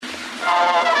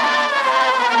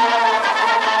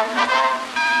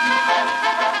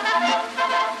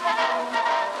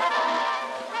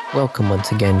Welcome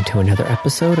once again to another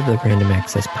episode of the Random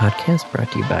Access Podcast,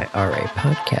 brought to you by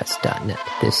rapodcast.net.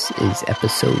 This is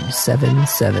episode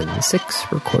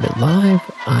 776, recorded live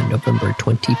on November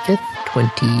 25th,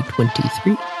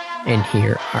 2023. And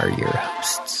here are your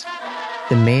hosts.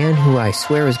 The man who I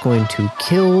swear is going to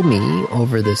kill me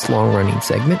over this long-running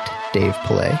segment, Dave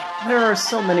Pillay. There are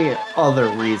so many other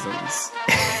reasons.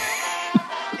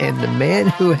 And the man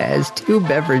who has two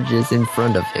beverages in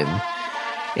front of him,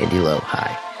 Andy Lowe.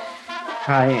 Hi.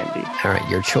 Hi, Andy. All right,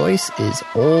 your choice is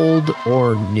old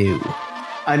or new.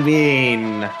 I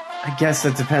mean, I guess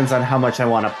it depends on how much I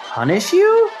want to punish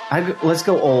you. Let's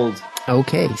go old.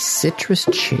 Okay, citrus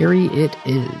cherry it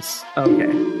is.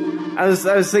 Okay. I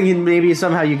was thinking maybe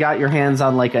somehow you got your hands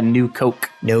on like a new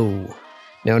Coke. No.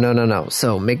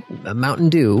 So Mountain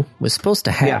Dew was supposed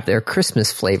to have their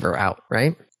Christmas flavor out,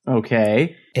 right?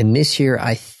 Okay. And this year,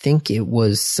 I think it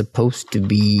was supposed to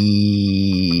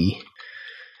be...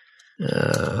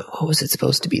 what was it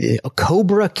supposed to be? A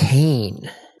Cobra Cane.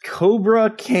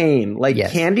 Cobra Cane. Like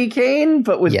candy cane,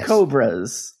 but with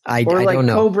cobras. I don't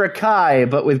know. Cobra Kai,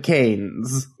 but with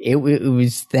canes. It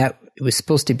was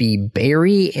supposed to be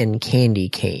berry and candy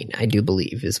cane, I do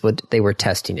believe, is what they were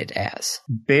testing it as.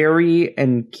 Berry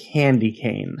and candy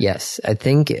cane. Yes, I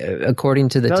think, according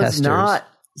to the testers... Does not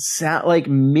sound like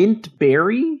mint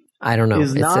berry? I don't know.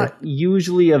 Is not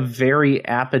usually a very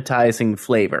appetizing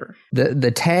flavor. The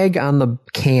tag on the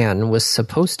can was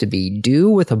supposed to be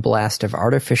Dew with a blast of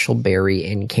artificial berry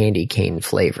and candy cane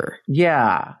flavor.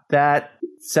 Yeah, that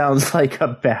sounds like a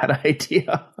bad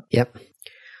idea. Yep.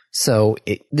 So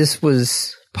this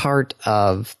was part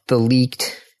of the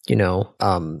leaked,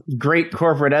 great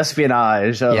corporate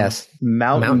espionage of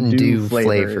Mountain Dew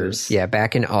flavors. Yeah,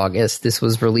 back in August, this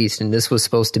was released, and this was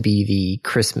supposed to be the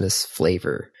Christmas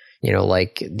flavor.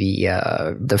 Like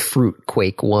the Fruit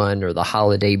Quake one, or the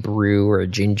Holiday Brew, or a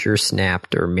Ginger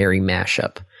Snapped, or Merry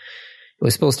Mashup. It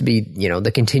was supposed to be,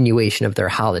 the continuation of their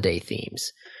holiday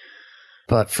themes.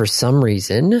 But for some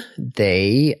reason,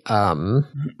 they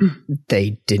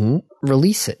didn't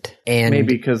release it. And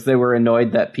maybe because they were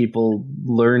annoyed that people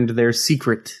learned their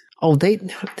secret. Oh,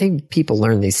 people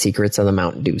learn these secrets on the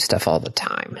Mountain Dew stuff all the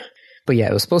time. But yeah,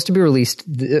 it was supposed to be released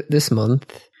this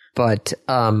month. But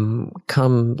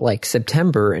come like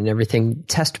September and everything,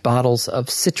 test bottles of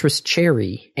Citrus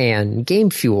Cherry and Game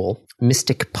Fuel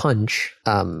Mystic Punch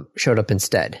showed up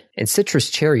instead. And Citrus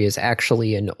Cherry is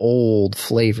actually an old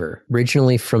flavor,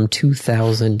 originally from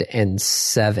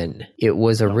 2007. It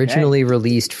was originally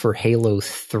released for Halo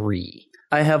 3.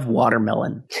 I have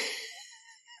watermelon.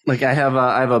 Like I have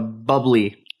a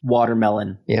bubbly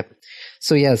watermelon. Yep.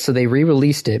 So they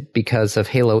re-released it because of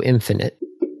Halo Infinite.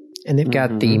 And they've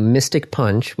got the Mystic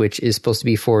Punch, which is supposed to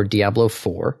be for Diablo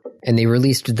 4. And they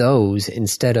released those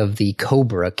instead of the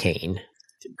Cobra Cane.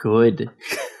 Good.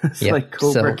 It's like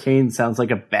Cobra Cane sounds like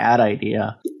a bad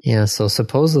idea. Yeah, so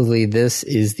supposedly this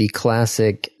is the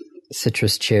classic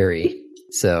Citrus Cherry.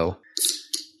 So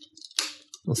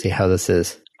we'll see how this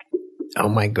is. Oh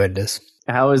my goodness.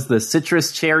 How is the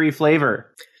Citrus Cherry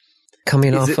flavor?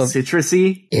 Is it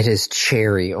citrusy? It is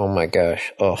cherry. Oh my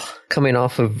gosh. Oh, coming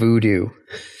off of Voodoo,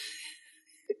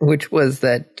 which was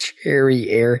that cherry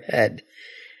Airhead.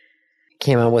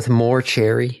 Came out with more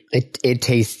cherry. It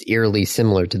tastes eerily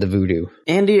similar to the Voodoo.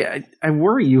 Andy, I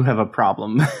worry you have a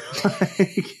problem.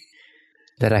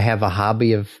 That I have a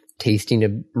hobby of tasting a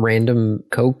random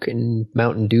Coke and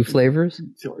Mountain Dew flavors?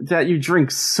 That you drink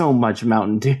so much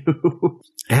Mountain Dew.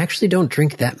 I actually don't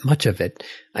drink that much of it.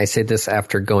 I say this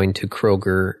after going to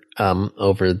Kroger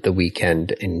over the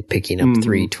weekend and picking up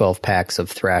 3 12-packs of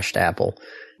Thrashed Apple.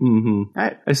 Mm-hmm.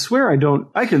 I swear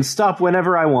I can stop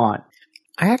whenever I want.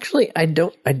 I actually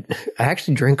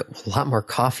drink a lot more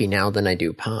coffee now than I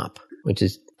do pop, which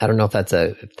is, I don't know if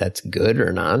that's good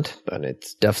or not, but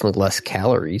it's definitely less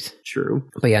calories. True.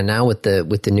 But yeah, now with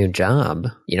the new job,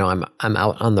 I'm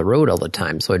out on the road all the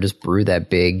time, so I just brew that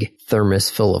big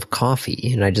thermos full of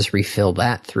coffee and I just refill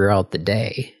that throughout the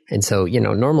day. And so,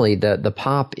 normally the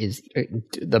pop is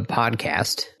the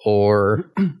podcast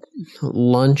or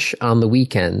lunch on the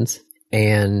weekends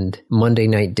and Monday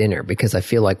night dinner, because I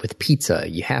feel like with pizza,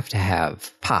 you have to have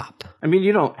pop. I mean,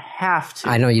 you don't have to.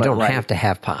 I know you don't have to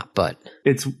have pop, but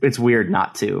it's weird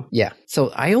not to. Yeah. So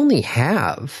I only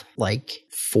have like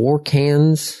 4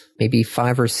 cans, maybe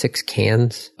 5 or 6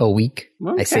 cans a week.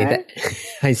 Okay.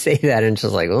 I say that and it's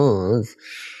just like, oh, it's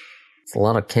a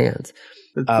lot of cans.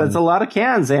 That's a lot of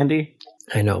cans, Andy.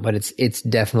 I know, but it's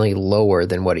definitely lower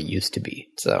than what it used to be.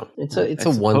 So it's a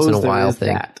once in a while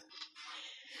thing. That.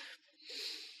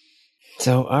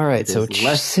 So, all right. So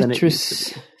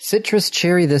Citrus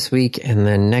cherry this week, and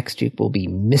then next week will be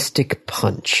Mystic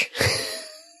Punch.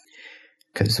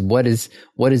 Because what is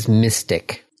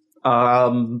Mystic?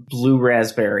 Blue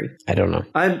raspberry. I don't know.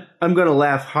 I'm gonna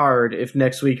laugh hard if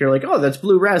next week you're like, oh, that's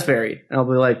blue raspberry. And I'll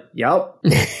be like, yup.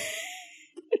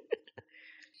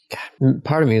 God,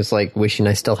 part of me was like wishing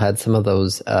I still had some of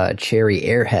those cherry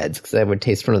airheads, because I would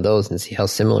taste one of those and see how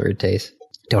similar it tastes.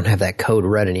 Don't have that code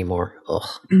red anymore. Ugh.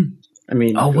 I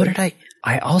mean, what did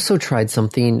I also tried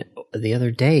something the other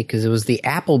day, because it was the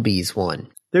Applebee's one.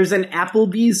 There's an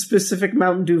Applebee's specific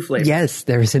Mountain Dew flavor. Yes,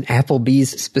 there's an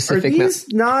Applebee's specific. Are these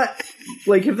not,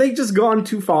 like, have they just gone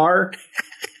too far?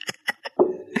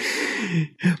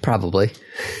 Probably.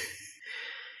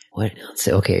 What?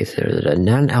 Okay, so the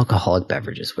non-alcoholic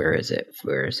beverages. Where is it?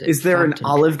 Is there an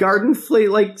Olive Garden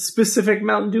specific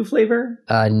Mountain Dew flavor?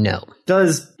 No.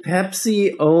 Does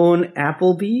Pepsi own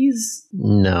Applebee's?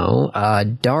 No.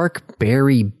 Dark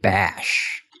Berry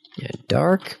Bash. Yeah,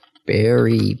 Dark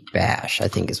Berry Bash, I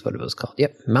think is what it was called.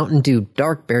 Yep, Mountain Dew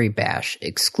Dark Berry Bash,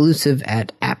 exclusive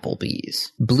at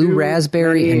Applebee's. Blue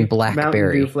raspberry and blackberry.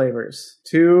 Mountain Dew flavors.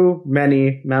 Too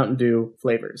many Mountain Dew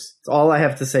flavors. That's all I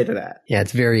have to say to that. Yeah,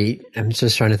 it's very... I'm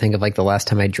just trying to think of like the last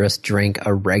time I just drank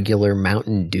a regular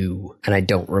Mountain Dew, and I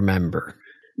don't remember.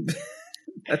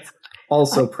 That's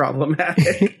also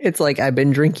problematic. It's like I've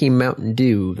been drinking Mountain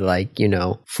Dew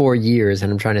 4 years,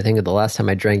 and I'm trying to think of the last time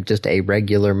I drank just a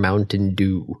regular Mountain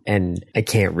Dew, and I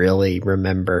can't really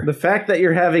remember. The fact that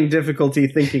you're having difficulty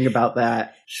thinking about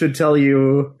that should tell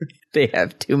you they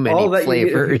have too many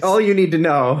flavors. All you need to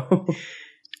know.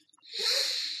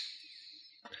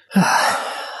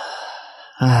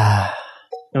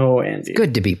 Oh, Andy.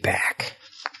 Good to be back.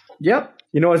 Yep.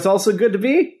 You know what's also good to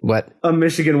be? What? A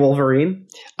Michigan Wolverine.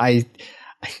 I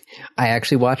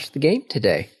actually watched the game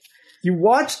today. You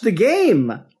watched the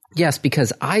game? Yes,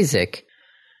 because Isaac,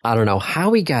 I don't know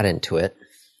how he got into it.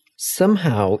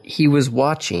 Somehow he was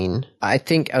watching, I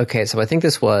think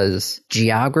this was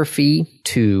geography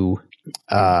to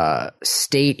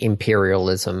state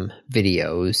imperialism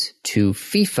videos to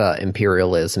FIFA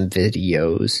imperialism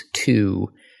videos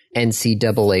to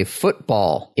NCAA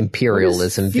football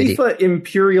imperialism videos. FIFA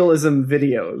imperialism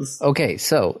videos. Okay,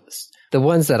 so the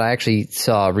ones that I actually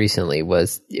saw recently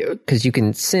was because you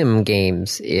can sim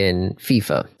games in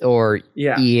FIFA or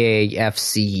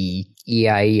EAFC,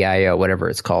 EIEIO, whatever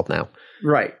it's called now.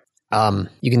 Right.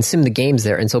 You can sim the games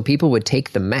there, and so people would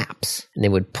take the maps and they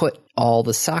would put all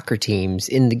the soccer teams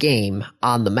in the game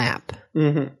on the map.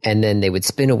 Mm-hmm. And then they would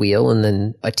spin a wheel, and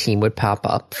then a team would pop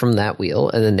up from that wheel,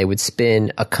 and then they would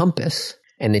spin a compass,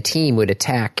 and the team would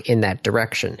attack in that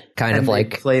direction. Kind of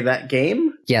like play that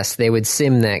game? Yes, they would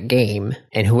sim that game,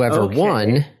 and whoever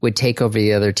won would take over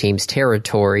the other team's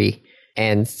territory.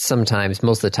 And sometimes,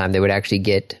 most of the time, they would actually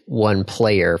get one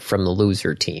player from the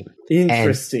loser team.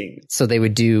 Interesting. And so they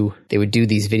would do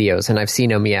these videos, and I've seen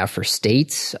them, for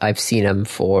states. I've seen them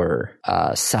for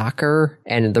soccer,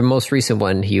 and the most recent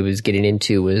one he was getting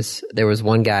into was there was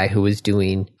one guy who was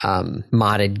doing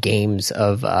modded games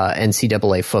of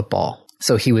NCAA football.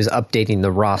 So he was updating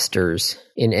the rosters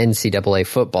in NCAA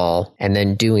football and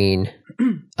then doing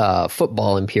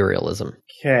football imperialism.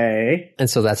 Okay. And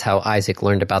so that's how Isaac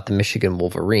learned about the Michigan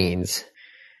Wolverines.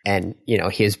 And,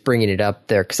 he was bringing it up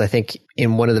there because I think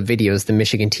in one of the videos, the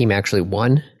Michigan team actually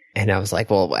won. And I was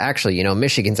like, well, actually,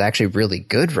 Michigan's actually really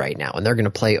good right now. And they're going to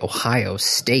play Ohio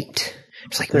State.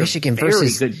 It's like Michigan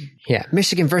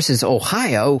versus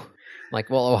Ohio. Like,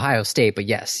 well, Ohio State, but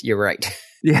yes, you're right.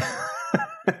 Yeah.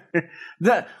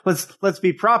 Let's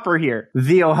be proper here.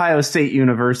 The Ohio State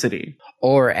University.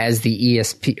 Or as the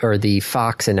ESP or the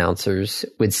Fox announcers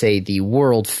would say, the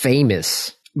world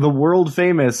famous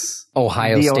Ohio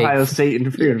State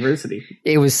University.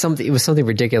 It was something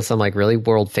ridiculous. I'm like, really?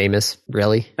 World famous?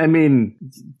 Really? I mean,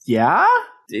 yeah.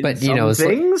 But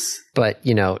things.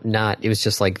 Not. It was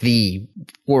just like the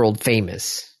world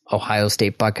famous Ohio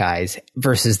State Buckeyes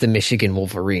versus the Michigan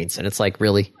Wolverines, and it's like,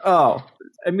 really? Oh.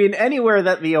 I mean, anywhere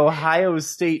that the Ohio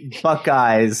State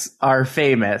Buckeyes are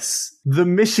famous, the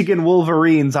Michigan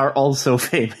Wolverines are also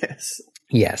famous.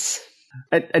 Yes.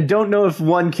 I don't know if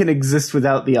one can exist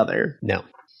without the other. No.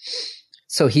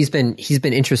 So he's been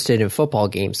interested in football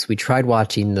games. We tried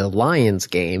watching the Lions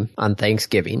game on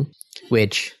Thanksgiving,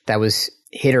 which that was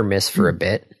hit or miss for a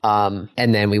bit. And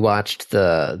then we watched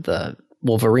the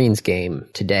Wolverines game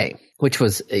today, which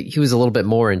was, he was a little bit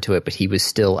more into it, but he was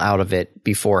still out of it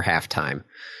before halftime.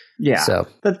 Yeah. So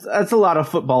that's a lot of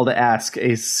football to ask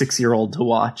a 6-year-old to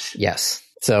watch. Yes.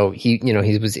 So he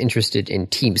was interested in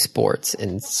team sports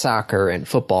and soccer and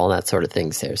football and that sort of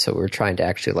things there. So we were trying to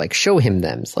actually show him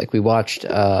them. It's like we watched,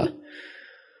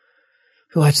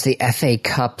 We watched the FA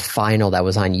Cup final that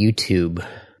was on YouTube.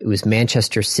 It was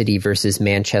Manchester City versus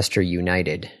Manchester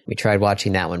United. We tried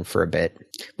watching that one for a bit.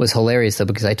 It was hilarious though,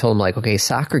 because I told him like, okay,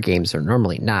 soccer games are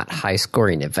normally not high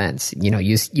scoring events. You know,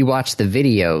 you watch the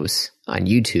videos on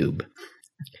YouTube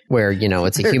where, you know,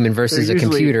 it's a human versus a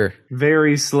computer.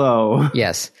 Very slow.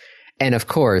 Yes. And of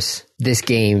course, this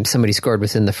game, somebody scored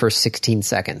within the first 16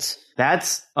 seconds.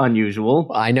 That's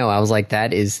unusual. I know. I was like,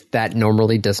 that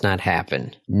normally does not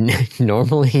happen.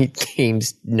 Normally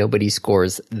games, nobody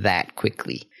scores that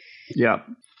quickly. Yeah.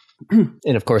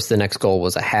 And of course, the next goal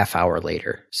was a half hour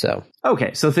later. So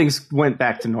okay, so things went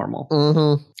back to normal.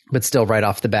 Mm-hmm. But still, right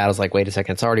off the bat, I was like, wait a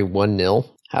second, it's already 1-0.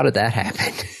 How did that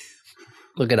happen?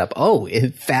 Look it up. Oh,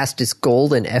 fastest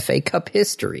goal in FA Cup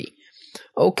history.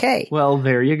 Okay. Well,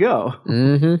 there you go.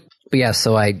 Mm-hmm. But yeah,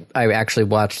 so I actually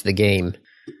watched the game.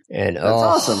 And that's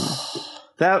awesome.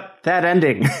 That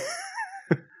ending.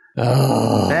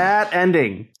 That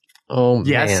ending. Oh, man.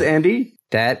 Yes, Andy?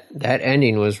 That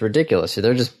ending was ridiculous. So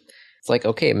it's like,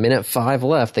 okay, minute 5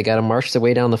 left. They got to march their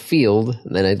way down the field.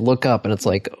 And then I look up and it's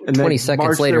like 20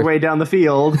 seconds later. Their way down the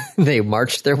field. They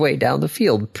marched their way down the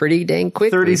field pretty dang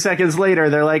quickly. 30 seconds later,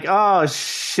 they're like, oh,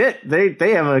 shit.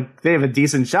 They have a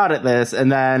decent shot at this. And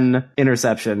then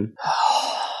interception.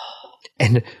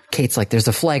 And Kate's like, there's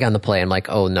a flag on the play. I'm like,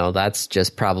 oh, no, that's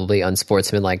just probably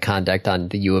unsportsmanlike conduct on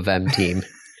the U of M team.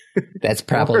 That's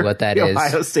probably what that is.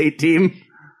 Ohio State team.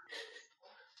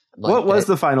 Like what was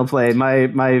the final play?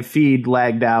 My feed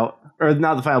lagged out. Or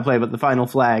not the final play, but the final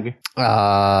flag.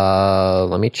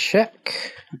 Let me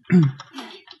check.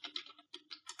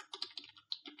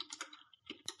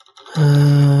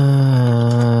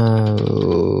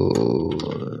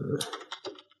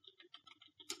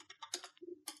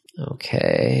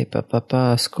 Okay.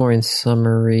 Scoring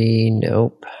summary.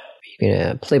 Nope.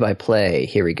 Play-by-play.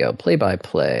 Here we go.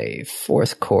 Play-by-play.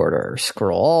 Fourth quarter.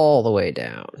 Scroll all the way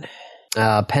down.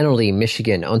 Penalty,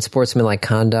 Michigan. Unsportsmanlike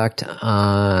conduct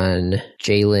on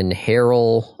Jalen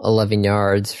Harrell. 11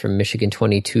 yards from Michigan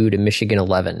 22 to Michigan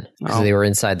 11. Because they were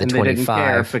inside the 25. They didn't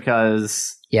care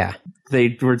because yeah,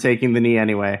 they were taking the knee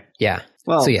anyway. Yeah.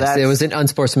 Well, so yes, it was an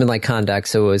unsportsmanlike conduct.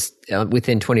 So it was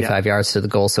within 25 yards to the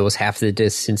goal. So it was half the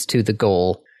distance to the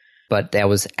goal. But that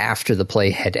was after the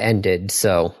play had ended,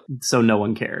 so no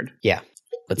one cared. Yeah.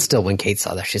 But still, when Kate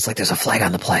saw that, she's like, there's a flag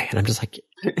on the play. And I'm just like,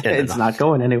 it's not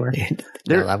going anywhere.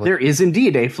 There is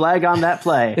indeed a flag on that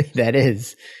play. That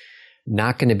is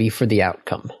not going to be for the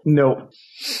outcome. No.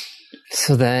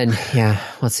 So then, yeah,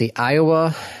 let's see.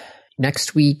 Iowa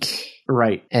next week.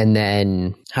 Right. And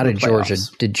then how did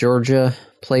Georgia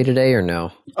play today or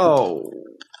no? Oh,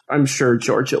 I'm sure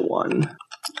Georgia won.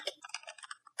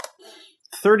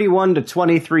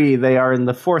 31-23, they are in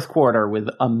the fourth quarter with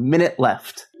a minute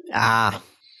left.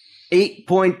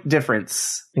 8-point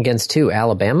difference. Against who?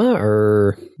 Alabama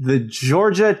or? The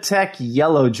Georgia Tech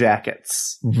Yellow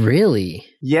Jackets. Really?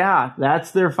 Yeah,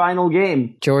 that's their final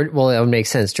game. Well, that would make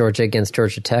sense. Georgia against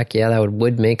Georgia Tech. Yeah, that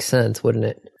would make sense, wouldn't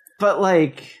it? But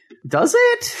does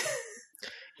it?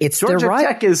 It's Georgia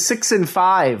Tech is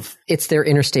 6-5. It's their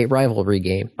interstate rivalry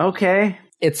game. Okay.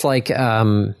 It's like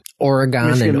Oregon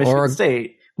Michigan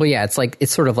State. Well, yeah,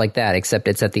 it's sort of like that, except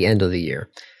it's at the end of the year.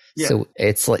 Yeah. So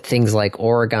it's like things like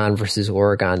Oregon versus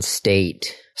Oregon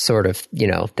State, sort of. You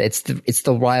know, it's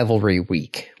the rivalry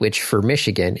week, which for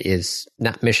Michigan is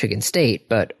not Michigan State,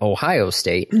 but Ohio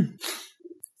State.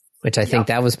 Which I think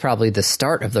that was probably the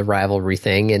start of the rivalry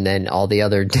thing, and then all the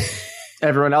other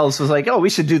everyone else was like, "Oh, we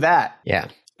should do that." Yeah.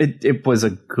 It was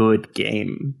a good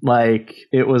game.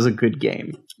 It was a good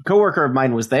game. A coworker of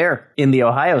mine was there in the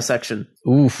Ohio section,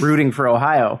 rooting for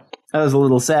Ohio. I was a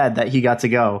little sad that he got to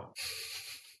go.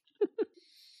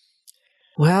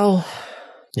 Well,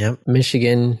 yeah,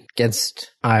 Michigan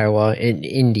against Iowa in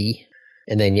Indy.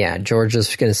 And then,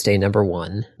 Georgia's going to stay number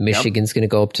 1. Michigan's going to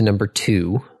go up to number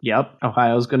 2. Yep.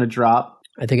 Ohio's going to drop.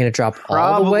 Are they going to drop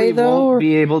all the way, though? Won't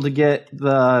be able to get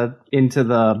into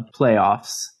the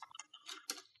playoffs.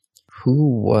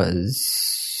 Who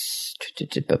was...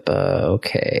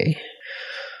 Okay.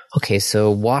 Okay, so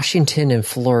Washington and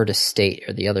Florida State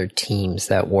are the other teams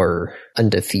that were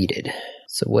undefeated.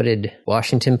 So what did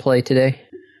Washington play today?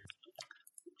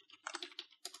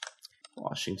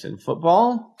 Washington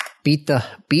football? Beat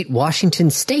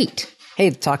Washington State. Hey,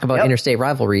 talk about interstate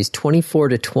rivalries.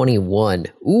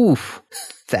 24-21. Oof,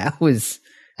 that was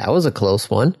a close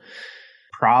one.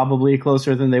 Probably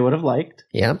closer than they would have liked.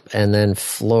 Yep, and then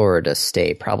Florida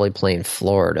State, probably playing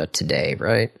Florida today,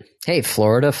 right? Hey,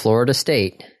 Florida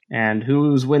State. And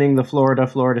who's winning the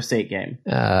Florida State game?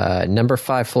 Number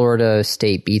 5 Florida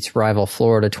State beats rival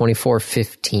Florida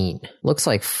 24-15. Looks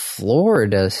like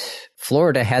Florida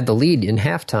had the lead in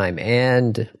halftime,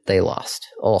 and they lost.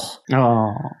 Oh.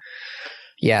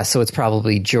 Yeah, so it's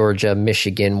probably Georgia,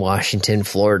 Michigan, Washington,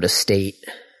 Florida State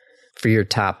for your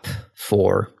top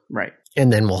 4. Right.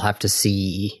 And then we'll have to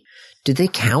see. Did they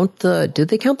count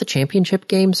the championship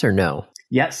games or no?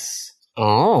 Yes.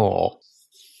 Oh.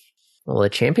 Well, the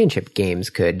championship games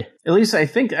could. At least I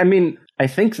think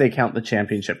they count the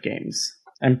championship games.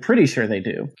 I'm pretty sure they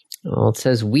do. Well, it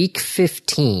says week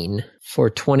 15 for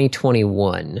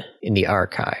 2021 in the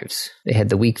archives. They had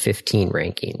the week 15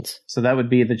 rankings. So that would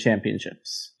be the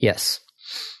championships. Yes.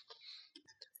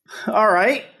 All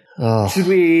right. Oh. Should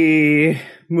we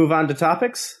move on to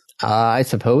topics? I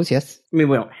suppose, yes. I mean,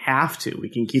 we don't have to. We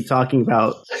can keep talking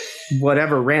about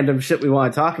whatever random shit we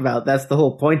want to talk about. That's the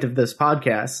whole point of this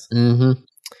podcast. Mm-hmm.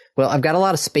 Well, I've got a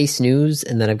lot of space news,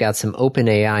 and then I've got some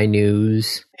OpenAI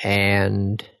news,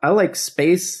 and... I like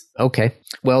space. Okay.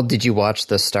 Well, did you watch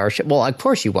the Starship? Well, of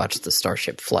course you watched the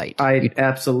Starship flight. I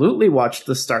absolutely watched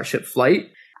the Starship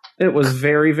flight. It was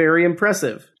very, very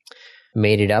impressive.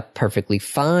 Made it up perfectly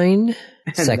fine.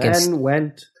 And then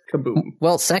went kaboom.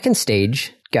 Well, second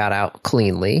stage got out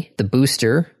cleanly. The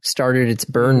booster started its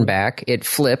burn back. It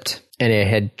flipped, and it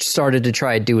had started to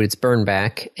try to do its burn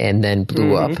back, and then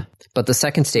blew up. But the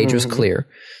second stage was clear.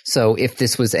 So if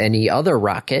this was any other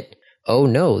rocket, oh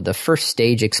no, the first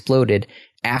stage exploded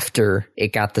after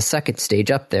it got the second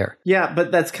stage up there. Yeah,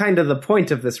 but that's kind of the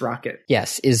point of this rocket.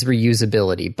 Yes, is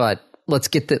reusability. But let's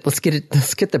get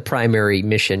the primary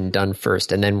mission done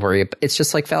first, and then worry. It's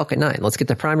just like Falcon 9. Let's get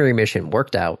the primary mission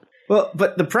worked out. Well,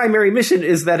 but the primary mission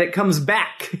is that it comes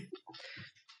back.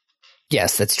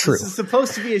 Yes, that's true. This is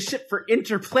supposed to be a ship for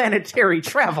interplanetary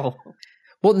travel.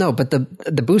 Well, no, but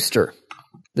the booster,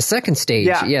 the second stage,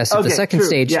 yes, okay, the second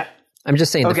stage. Yeah. I'm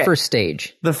just saying the first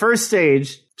stage. The first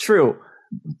stage, true.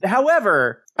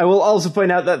 However, I will also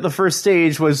point out that the first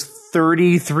stage was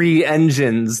 33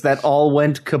 engines that all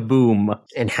went kaboom.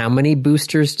 And how many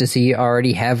boosters does he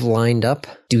already have lined up?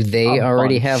 Do they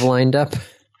already have lined up?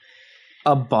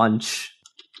 A bunch.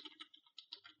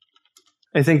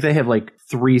 I think they have like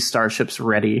 3 starships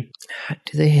ready.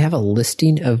 Do they have a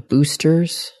listing of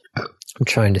boosters? I'm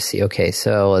trying to see. Okay,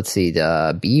 so let's see.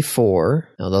 The B4.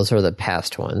 No, those are the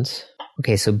past ones.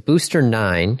 Okay, so Booster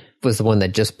 9 was the one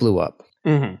that just blew up.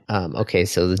 Okay,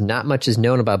 so not much is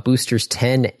known about Boosters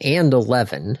 10 and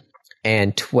 11.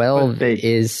 And 12 they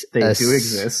do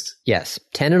exist. Yes,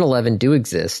 10 and 11 do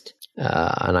exist.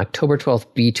 On October 12th,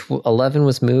 B11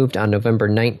 was moved. On November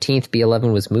 19th,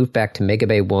 B11 was moved back to Mega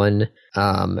Bay 1,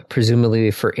 presumably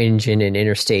for engine and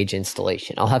interstage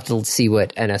installation. I'll have to see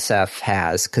what NSF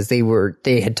has, because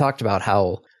they had talked about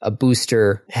how a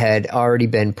booster had already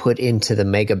been put into the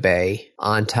Mega Bay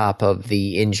on top of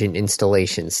the engine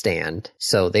installation stand.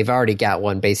 So they've already got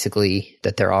one, basically,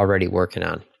 that they're already working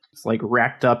on. It's like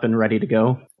racked up and ready to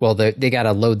go. Well, they got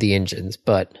to load the engines,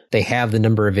 but they have the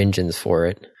number of engines for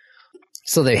it.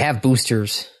 So they have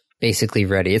boosters basically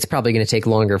ready. It's probably going to take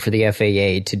longer for the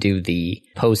FAA to do the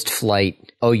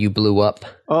post-flight, oh, you blew up.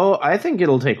 Oh, I think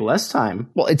it'll take less time.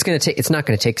 Well, it's not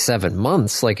going to take 7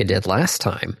 months like it did last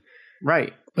time.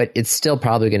 Right. But it's still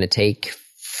probably going to take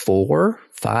 4,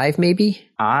 5 maybe?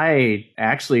 I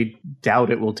actually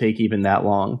doubt it will take even that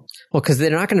long. Well, because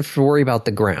they're not going to have to worry about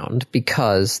the ground,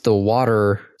 because the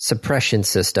water suppression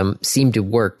system seemed to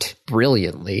work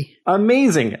brilliantly.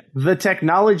 Amazing. The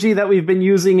technology that we've been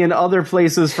using in other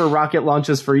places for rocket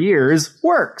launches for years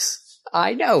works.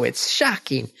 I know, it's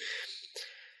shocking.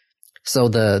 So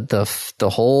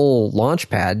the whole launch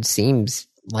pad seems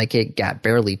like it got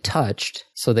barely touched,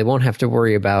 so they won't have to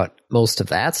worry about most of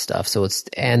that stuff. So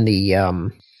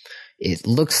it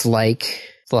looks like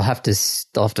they'll have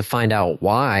to find out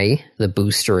why the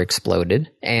booster exploded.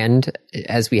 And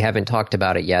as we haven't talked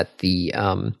about it yet, the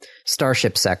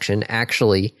Starship section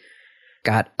actually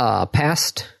got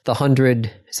past the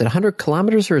 100. Is it 100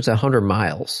 kilometers or is it 100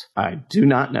 miles? I do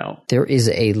not know. There is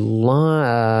a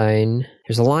line.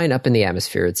 There's a line up in the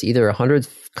atmosphere. It's either 100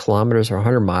 kilometers or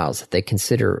 100 miles that they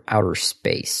consider outer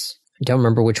space. I don't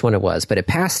remember which one it was, but it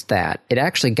passed that. It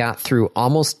actually got through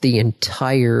almost the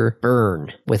entire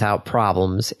burn without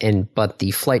problems, but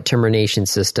the flight termination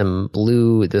system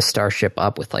blew the Starship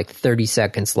up with like 30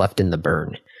 seconds left in the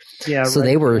burn. Yeah, so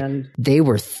right, they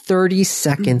were 30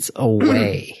 seconds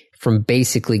away from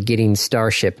basically getting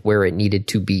Starship where it needed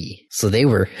to be. So they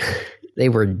were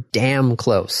damn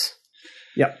close.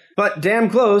 Yep. But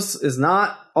damn close is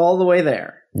not all the way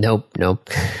there. Nope.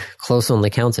 Close only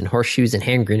counts in horseshoes and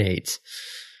hand grenades.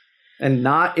 And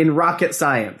not in rocket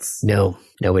science. No,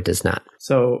 it does not.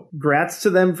 So, grats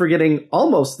to them for getting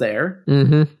almost there,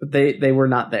 but they were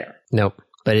not there. Nope.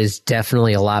 But it's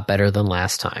definitely a lot better than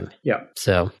last time. Yeah.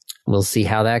 So, we'll see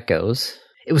how that goes.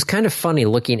 It was kind of funny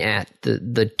looking at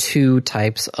the two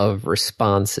types of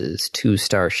responses to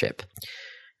Starship.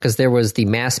 Because there was the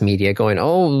mass media going,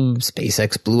 oh,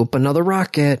 SpaceX blew up another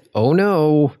rocket. Oh,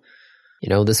 no.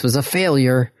 This was a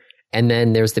failure. And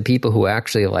then there's the people who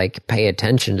actually pay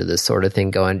attention to this sort of thing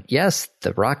going, yes,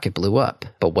 the rocket blew up.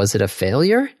 But was it a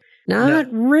failure? Not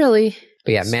really.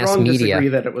 But yeah, mass media. Disagree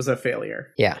that it was a failure.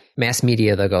 Yeah, mass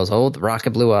media that goes, oh, the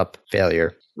rocket blew up.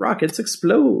 Failure. Rockets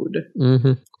explode.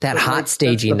 Mm-hmm. That hot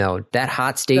staging, though. That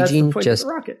hot staging that's the point just... of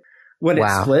the rocket. When it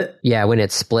split. Yeah, when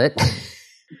it split.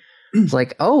 It's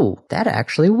like, oh, that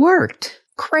actually worked.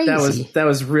 Crazy. That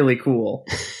was really cool.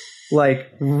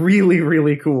 Really,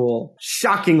 really cool.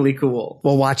 Shockingly cool.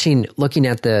 Well, looking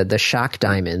at the shock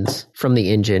diamonds from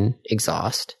the engine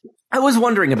exhaust. I was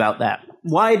wondering about that.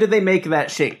 Why did they make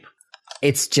that shape?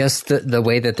 It's just the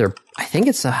way that I think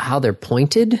it's how they're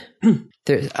pointed.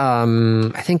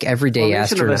 I think everyday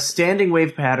astronaut. Of a standing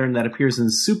wave pattern that appears in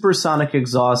supersonic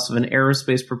exhausts of an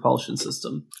aerospace propulsion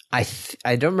system. I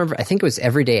don't remember. I think it was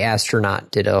Everyday Astronaut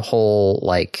did a whole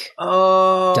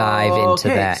dive into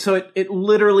that. So it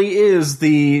literally is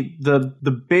the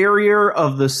barrier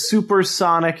of the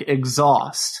supersonic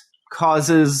exhaust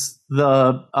causes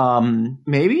the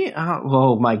maybe.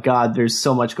 Oh my God! There's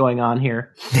so much going on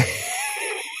here.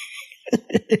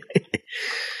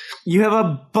 You have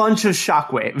a bunch of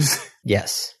shockwaves.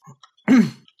 Yes.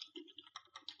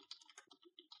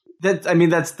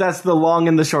 That's the long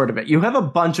and the short of it. You have a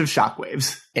bunch of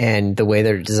shockwaves. And the way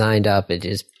they're designed up, it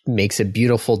just makes a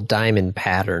beautiful diamond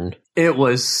pattern. It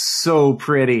was so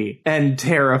pretty and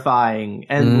terrifying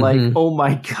and oh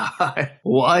my God,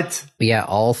 what? Yeah,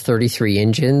 all 33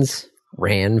 engines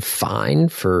ran fine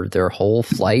for their whole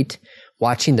flight.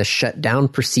 Watching the shutdown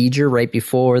procedure right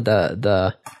before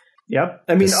the Yep.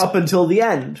 Up until the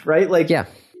end, right? Yeah.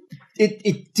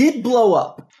 It did blow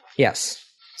up. Yes.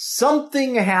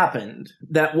 Something happened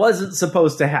that wasn't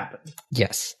supposed to happen.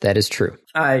 Yes, that is true.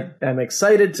 I am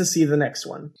excited to see the next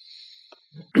one.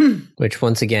 Which,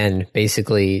 once again,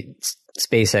 basically,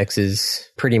 SpaceX is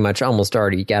pretty much almost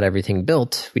already got everything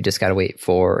built. We just got to wait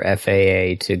for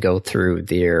FAA to go through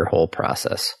their whole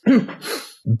process.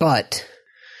 But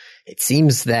it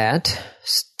seems that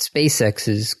SpaceX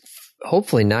is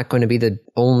hopefully not going to be the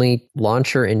only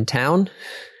launcher in town,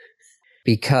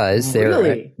 because there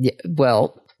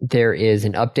is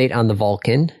an update on the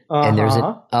Vulcan, and there's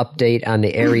an update on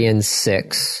the Ariane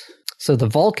 6. So the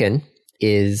Vulcan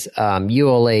is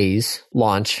ULA's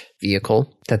launch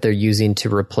vehicle that they're using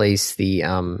to replace the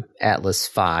Atlas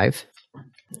V.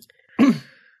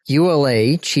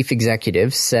 ULA chief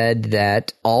executive said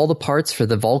that all the parts for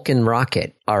the Vulcan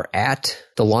rocket are at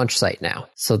the launch site now,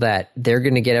 so that they're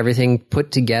going to get everything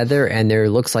put together, and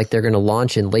looks like they're going to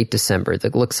launch in late December.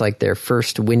 It looks like their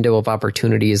first window of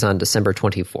opportunity is on December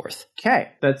 24th. Okay,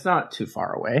 that's not too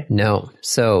far away. No,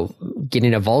 so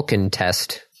getting a Vulcan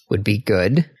test would be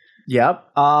good.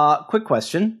 Yep. Quick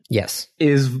question. Yes.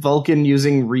 Is Vulcan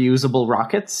using reusable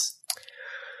rockets?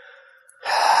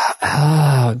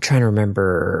 I'm trying to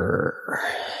remember.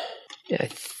 I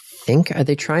think, are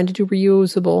they trying to do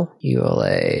reusable?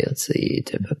 ULA, let's see.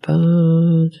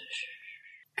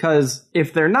 Because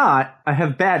if they're not, I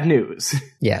have bad news.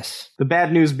 Yes. The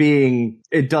bad news being,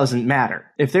 it doesn't matter.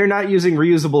 If they're not using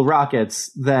reusable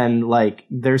rockets, then,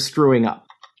 they're screwing up.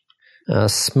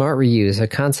 Smart reuse, a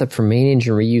concept for main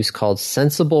engine reuse called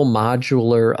Sensible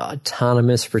Modular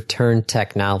Autonomous Return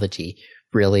Technology.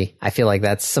 Really? I feel like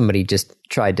that's somebody just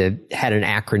had an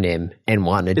acronym and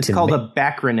wanted to... It's called a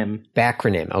backronym.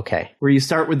 Backronym, okay. Where you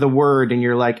start with the word and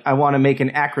you're like, I want to make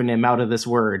an acronym out of this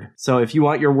word. So if you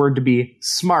want your word to be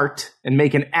smart and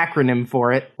make an acronym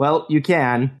for it, well, you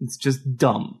can. It's just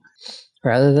dumb.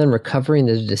 Rather than recovering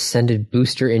the descended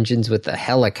booster engines with a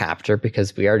helicopter,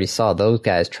 because we already saw those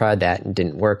guys tried that and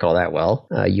didn't work all that well,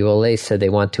 ULA said they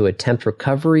want to attempt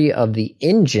recovery of the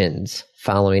engines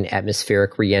following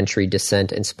atmospheric reentry,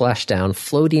 descent, and splashdown,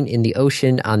 floating in the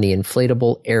ocean on the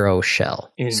inflatable aeroshell.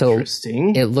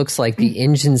 Interesting. So it looks like the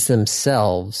engines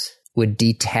themselves would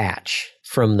detach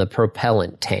from the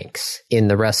propellant tanks in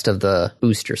the rest of the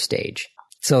booster stage.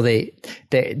 So they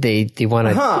want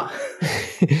to...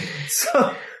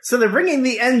 So they're bringing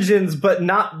the engines, but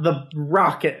not the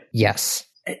rocket. Yes.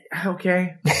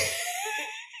 Okay.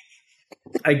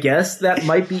 I guess that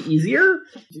might be easier,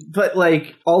 but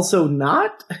also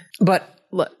not. But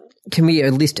can we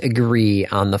at least agree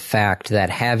on the fact that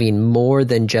having more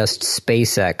than just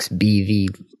SpaceX be the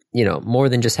more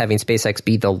than just having SpaceX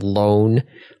be the lone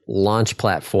launch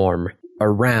platform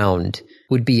around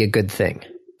would be a good thing.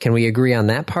 Can we agree on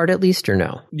that part at least, or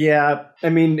no? Yeah, I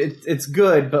mean, it's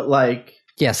good, but like...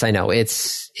 Yes, I know.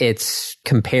 It's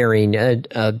comparing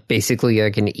basically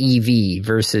like an EV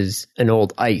versus an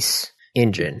old ICE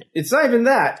engine. It's not even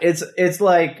that. It's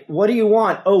like, what do you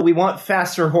want? Oh, we want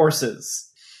faster horses.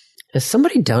 Has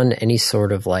somebody done any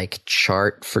sort of like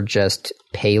chart for just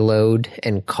payload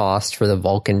and cost for the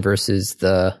Vulcan versus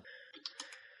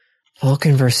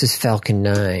Falcon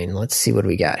 9? Let's see what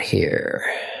we got here.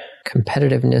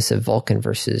 Competitiveness of Vulcan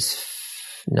versus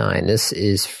 9. This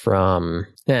is from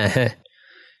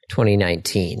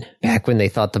 2019, back when they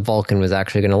thought the Vulcan was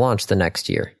actually going to launch the next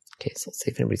year. Okay, so let's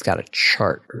see if anybody's got a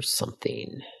chart or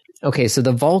something. Okay, so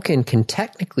the Vulcan can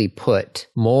technically put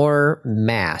more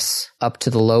mass up to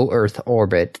the low Earth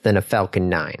orbit than a Falcon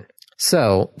 9.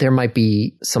 So there might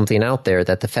be something out there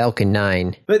that the Falcon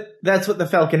 9... But that's what the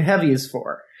Falcon Heavy is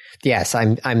for. Yes,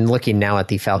 I'm looking now at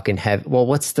the Falcon Heavy. Well,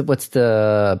 what's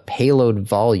the payload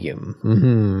volume?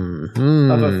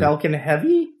 Of a Falcon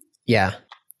Heavy? Yeah.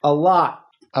 A lot.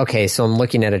 Okay, so I'm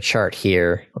looking at a chart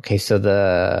here. Okay, so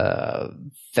the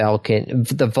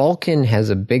Vulcan has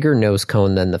a bigger nose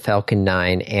cone than the Falcon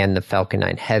 9 and the Falcon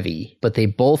 9 Heavy, but they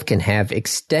both can have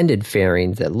extended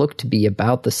fairings that look to be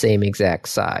about the same exact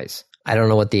size. I don't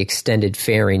know what the extended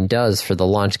fairing does for the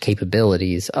launch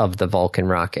capabilities of the Vulcan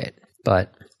rocket,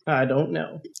 but... I don't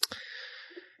know.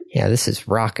 Yeah, this is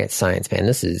rocket science, man.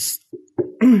 This is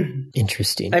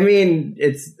interesting. I mean,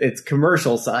 it's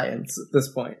commercial science at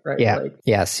this point, right? Yeah.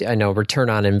 Yes, I know.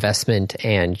 Return on investment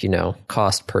and,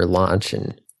 cost per launch.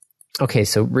 And okay,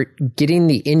 so getting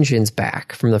the engines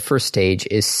back from the first stage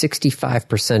is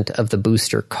 65% of the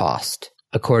booster cost,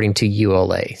 according to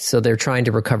ULA. So they're trying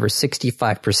to recover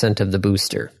 65% of the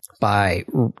booster by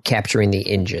capturing the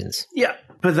engines. Yeah,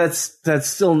 but that's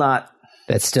still not...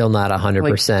 That's still not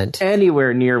 100%. Like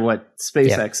anywhere near what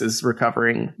SpaceX is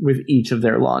recovering with each of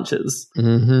their launches.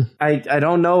 Mm-hmm. I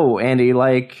don't know, Andy.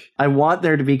 Like, I want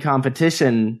there to be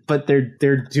competition, but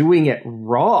they're doing it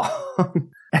wrong.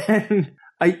 And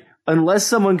unless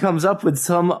someone comes up with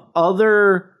some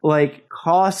other like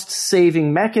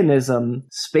cost-saving mechanism,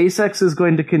 SpaceX is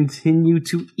going to continue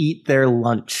to eat their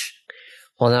lunch.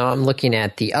 Well, now I'm looking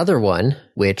at the other one,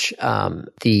 which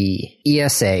the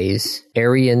ESA's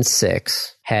Ariane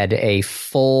 6 had a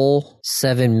full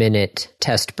 7-minute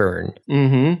test burn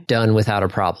done without a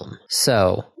problem.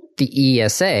 So the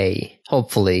ESA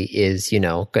hopefully is,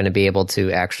 going to be able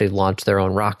to actually launch their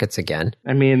own rockets again.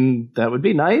 I mean, that would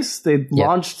be nice. They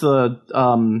launched the,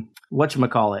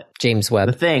 whatchamacallit? James Webb.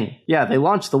 The thing. Yeah, they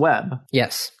launched the Webb.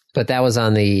 Yes, but that was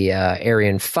on the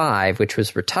Ariane 5, which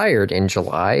was retired in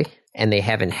July. And they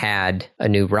haven't had a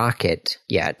new rocket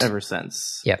yet. Ever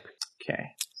since. Yep. Okay.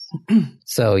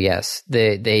 So, yes,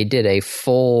 they did a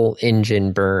full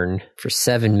engine burn for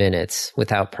 7 minutes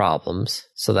without problems.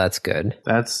 So that's good.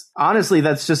 That's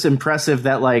just impressive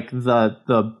that, like,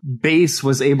 the base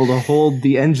was able to hold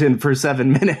the engine for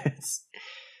 7 minutes.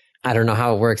 I don't know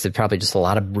how it works. It's probably just a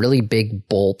lot of really big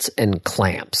bolts and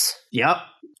clamps. Yep.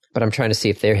 But I'm trying to see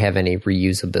if they have any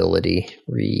reusability.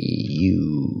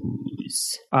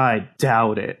 I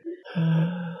doubt it.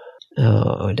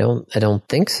 Oh, I don't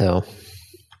think so.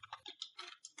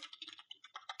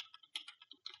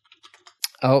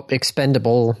 Oh,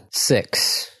 Expendable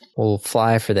 6 will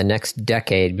fly for the next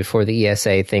decade before the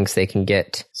ESA thinks they can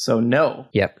get... So no.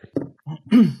 Yep.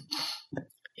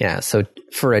 Yeah, so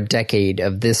for a decade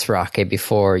of this rocket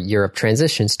before Europe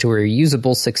transitions to a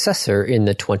reusable successor in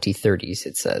the 2030s,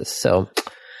 it says. So,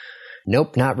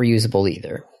 nope, not reusable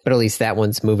either. But at least that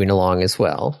one's moving along as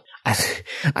well.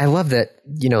 I love that,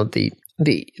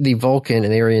 the Vulcan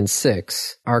and Ariane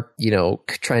 6 are,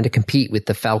 trying to compete with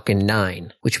the Falcon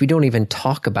 9, which we don't even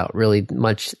talk about really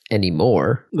much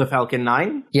anymore. The Falcon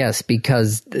 9? Yes,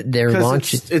 because their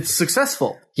launch... It's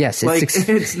successful. Yes,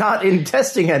 it's not in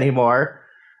testing anymore.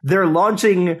 They're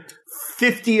launching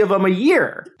 50 of them a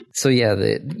year. So yeah,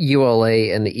 the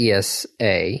ULA and the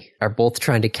ESA are both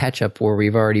trying to catch up where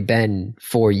we've already been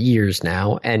for years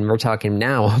now. And we're talking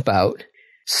now about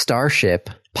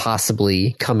Starship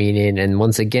possibly coming in and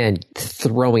once again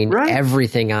throwing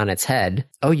everything on its head.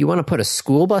 Oh, you want to put a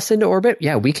school bus into orbit?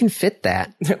 Yeah, we can fit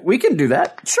that. We can do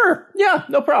that. Sure. Yeah,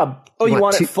 no problem. Oh, you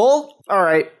want it full? All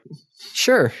right.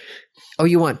 Sure. Oh,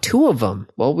 you want 2 of them?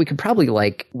 Well, we could probably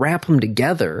wrap them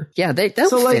together. Yeah, they'll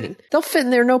fit. They'll fit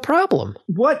in there, no problem.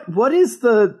 What is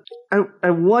the? I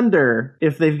wonder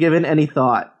if they've given any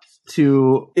thought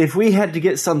to if we had to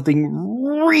get something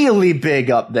really big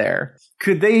up there.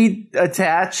 Could they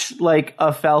attach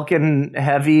a Falcon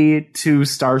Heavy to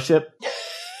Starship?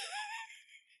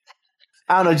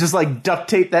 I don't know, just like duct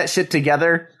tape that shit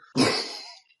together?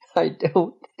 I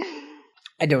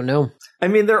don't know. I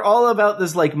mean, they're all about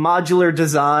this like modular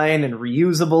design and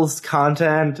reusable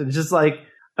content, and just like,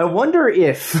 I wonder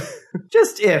if,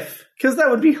 just if, because that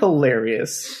would be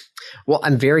hilarious. Well,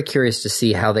 I'm very curious to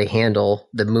see how they handle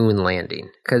the moon landing,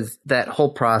 because that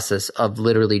whole process of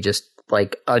literally just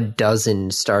like a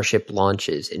dozen Starship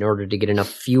launches in order to get enough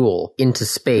fuel into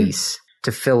space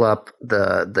to fill up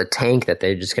the tank that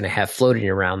they're just going to have floating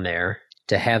around there,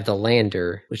 to have the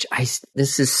lander,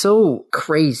 this is so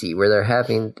crazy, where they're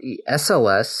having the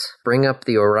SLS bring up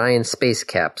the Orion space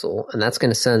capsule, and that's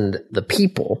going to send the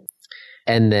people,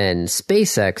 and then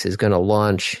SpaceX is going to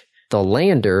launch the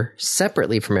lander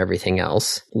separately from everything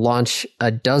else, launch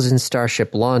a dozen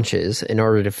Starship launches in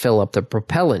order to fill up the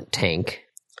propellant tank,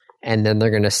 and then they're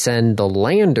going to send the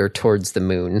lander towards the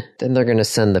moon. Then they're going to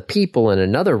send the people in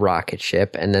another rocket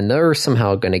ship, and then they're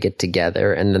somehow going to get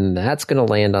together, and then that's going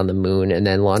to land on the moon and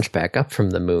then launch back up from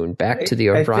the moon, back to the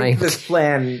Orion. I think this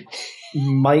plan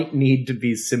might need to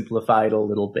be simplified a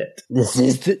little bit. This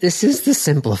is the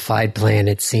simplified plan,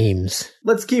 it seems.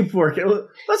 Let's keep working.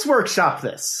 Let's workshop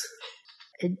this.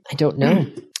 I don't know.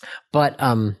 But,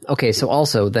 okay, so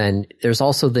also then, there's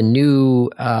also the New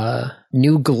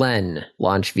Glenn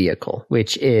launch vehicle,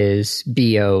 which is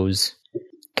BO's,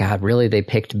 God, really, they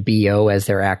picked BO as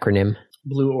their acronym?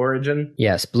 Blue Origin?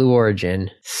 Yes, Blue Origin.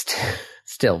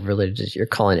 Still, really, you're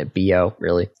calling it BO,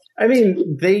 really? I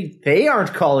mean, they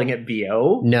aren't calling it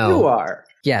BO. No. You are.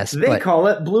 Yes, they call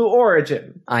it Blue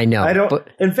Origin. I know. I don't.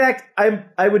 In fact,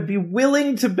 I would be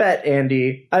willing to bet,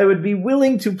 Andy. I would be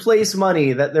willing to place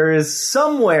money that there is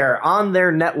somewhere on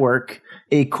their network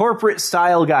a corporate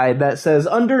style guide that says,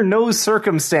 under no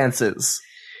circumstances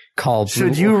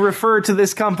should you refer to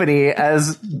this company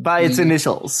as by its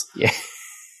initials. Yeah.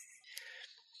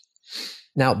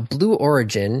 Now, Blue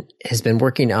Origin has been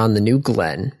working on the New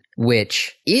Glenn,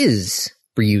 which is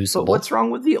reusable. But what's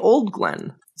wrong with the old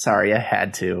Glenn? Sorry, I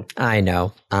had to. I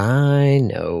know.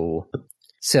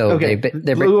 So okay,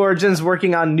 Blue Origin's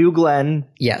working on New Glenn.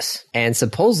 Yes, and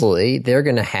supposedly they're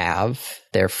going to have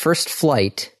their first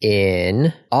flight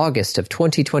in August of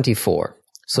 2024.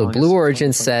 So Blue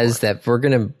Origin says that we're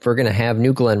gonna have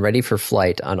New Glenn ready for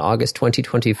flight on August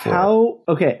 2024.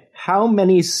 How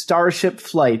many Starship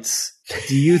flights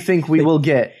do you think we will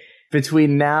get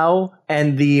between now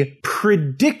and the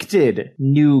predicted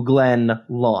New Glenn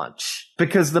launch?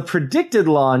 Because the predicted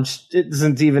launch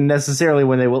isn't even necessarily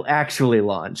when they will actually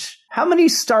launch. How many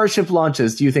Starship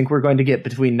launches do you think we're going to get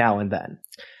between now and then?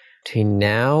 Between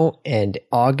now and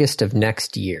August of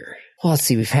next year. Well, let's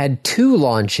see. We've had 2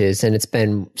 launches, and it's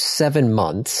been 7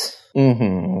 months.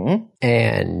 Mm-hmm.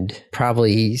 And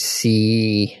probably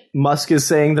see... Musk is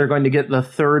saying they're going to get the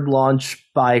 3rd launch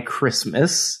by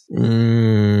Christmas.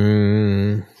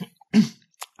 I'm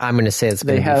going to say it's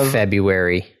going to be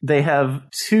February. They have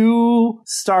 2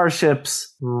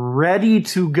 Starships ready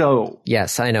to go.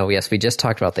 Yes, I know. Yes, we just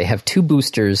talked about they have 2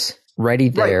 boosters ready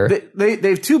there. Right. They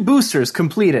have 2 boosters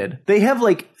completed. They have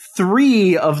like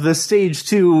 3 of the stage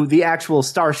 2, the actual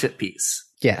Starship piece.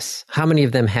 Yes. How many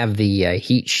of them have the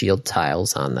heat shield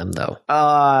tiles on them, though?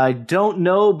 I don't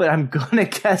know, but I'm going to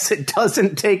guess it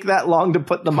doesn't take that long to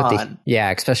put them on. Yeah,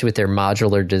 especially with their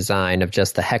modular design of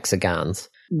just the hexagons.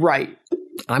 Right.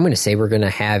 I'm going to say we're going to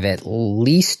have at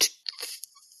least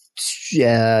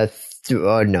 2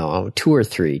 or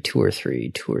 3.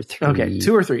 Okay,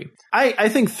 2 or 3. I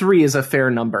think 3 is a fair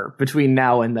number between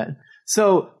now and then.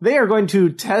 So they are going to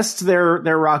test their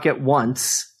rocket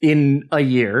once in a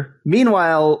year.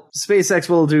 Meanwhile, SpaceX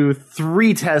will do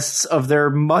 3 tests of their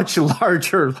much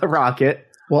larger rocket.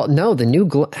 Well, no, the New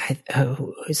Glenn...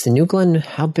 is the New Glenn...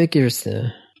 How big is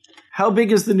the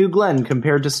New Glenn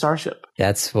compared to Starship?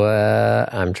 That's what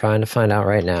I'm trying to find out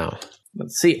right now.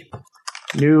 Let's see.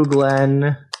 New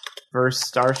Glenn versus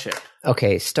Starship.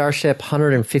 Okay, Starship,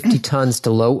 150 tons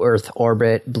to low Earth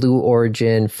orbit. Blue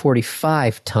Origin,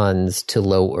 45 tons to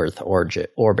low Earth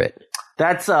orbit.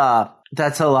 That's a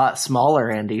lot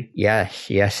smaller, Andy. Yes,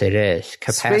 it is.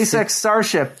 Capacity. SpaceX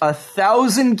Starship,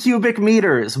 1,000 cubic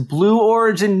meters. Blue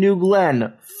Origin New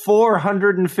Glenn,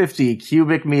 450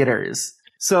 cubic meters.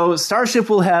 So Starship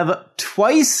will have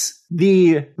twice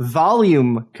the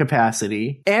volume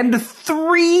capacity and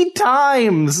 3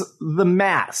 times the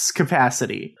mass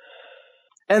capacity.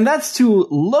 And that's to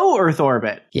low Earth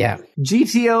orbit. Yeah.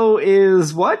 GTO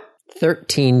is what?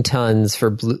 13 tons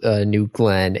for New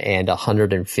Glenn and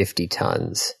 150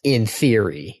 tons, in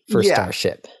theory, for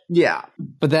Starship. Yeah.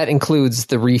 But that includes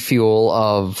the refuel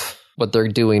of what they're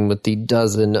doing with the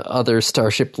dozen other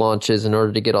Starship launches in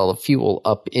order to get all the fuel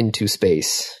up into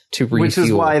space to refuel. Which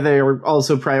is why they're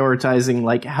also prioritizing,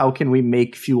 like, how can we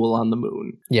make fuel on the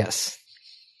moon? Yes.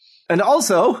 And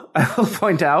also, I will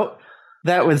point out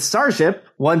that with Starship,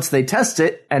 once they test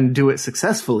it and do it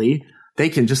successfully, they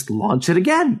can just launch it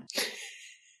again.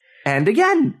 And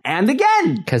again, and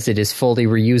again. Because it is fully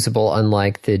reusable,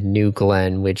 unlike the New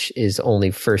Glenn, which is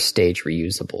only first stage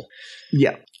reusable.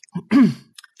 Yeah.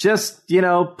 Just,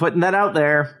 putting that out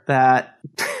there that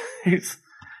it's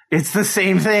the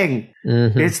same thing.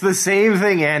 Mm-hmm. It's the same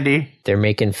thing, Andy. They're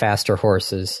making faster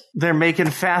horses. They're making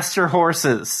faster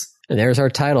horses. And there's our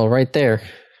title right there.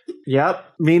 Yep.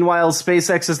 Meanwhile,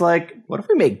 SpaceX is like, what if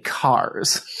we made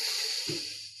cars?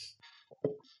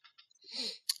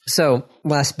 So,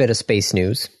 last bit of space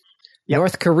news. Yep.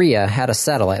 North Korea had a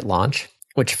satellite launch,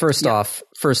 which first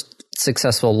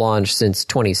successful launch since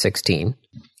 2016.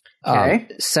 Okay.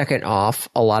 Second off,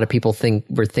 a lot of people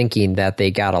were thinking that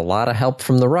they got a lot of help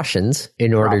from the Russians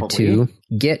in order to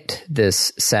get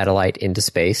this satellite into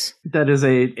space. That is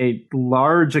a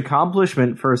large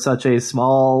accomplishment for such a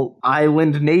small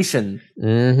island nation.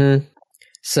 Mm-hmm.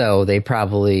 So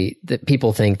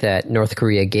people think that North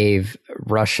Korea gave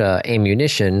Russia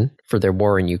ammunition for their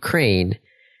war in Ukraine.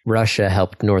 Russia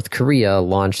helped North Korea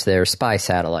launch their spy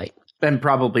satellite. And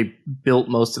probably built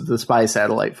most of the spy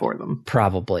satellite for them.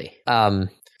 Probably.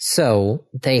 So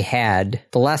they had,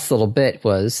 the last little bit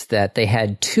was that they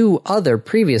had 2 other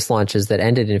previous launches that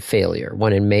ended in failure,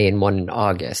 one in May and one in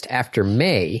August. After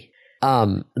May,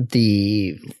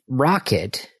 the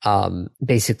rocket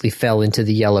basically fell into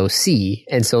the Yellow Sea,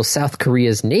 and so South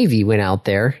Korea's Navy went out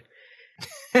there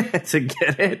to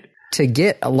get it. To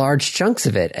get large chunks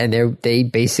of it, and they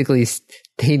basically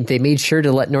they made sure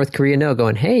to let North Korea know,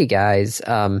 going, "Hey guys,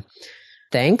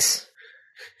 thanks,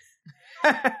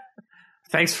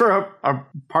 thanks for a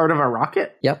part of a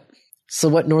rocket." Yep. So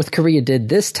what North Korea did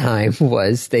this time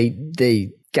was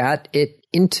they got it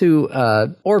into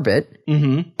orbit,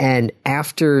 mm-hmm. and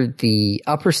after the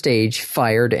upper stage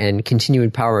fired and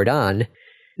continued powered on,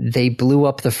 they blew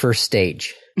up the first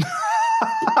stage.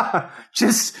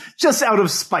 just out of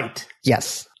spite.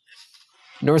 Yes.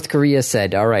 North Korea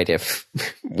said, all right, if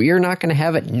we're not going to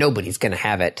have it, nobody's going to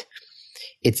have it.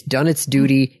 It's done its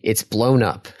duty. It's blown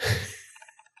up.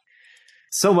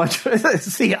 So much.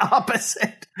 It's the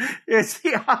opposite. It's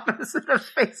the opposite of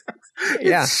SpaceX.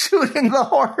 It's shooting the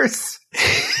horse.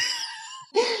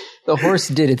 The horse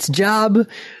did its job.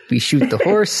 We shoot the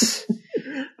horse.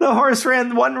 The horse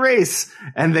ran one race,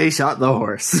 and they shot the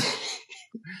horse.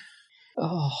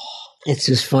 Oh, it's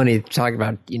just funny talking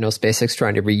about, SpaceX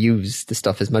trying to reuse the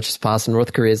stuff as much as possible.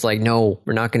 North Korea is like, no,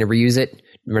 we're not going to reuse it.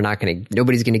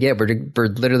 Nobody's going to get it. We're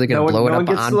literally going to blow it up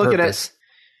on purpose.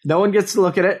 No one gets to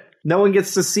look at it. No one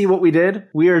gets to see what we did.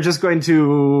 We are just going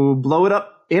to blow it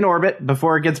up in orbit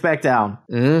before it gets back down.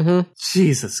 Mm-hmm.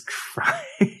 Jesus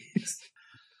Christ.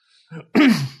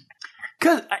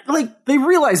 Because, they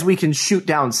realize we can shoot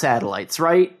down satellites,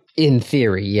 right? In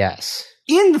theory, yes.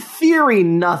 In theory,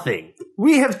 nothing.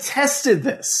 We have tested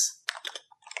this.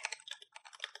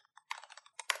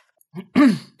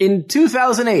 In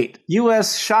 2008,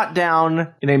 U.S. shot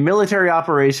down in a military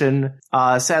operation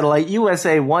satellite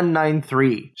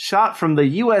USA-193, shot from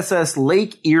the USS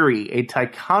Lake Erie, a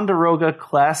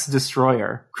Ticonderoga-class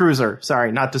cruiser.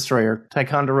 Sorry, not destroyer.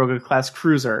 Ticonderoga-class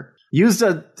cruiser. Used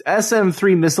a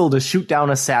SM-3 missile to shoot down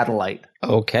a satellite.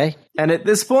 Okay. And at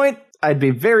this point, I'd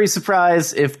be very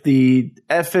surprised if the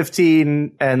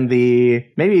F-15 and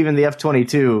maybe even the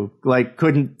F-22,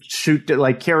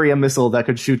 couldn't carry a missile that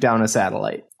could shoot down a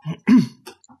satellite.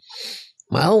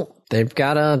 Well, they've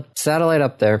got a satellite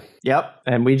up there. Yep,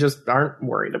 and we just aren't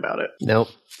worried about it. Nope.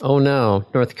 Oh no,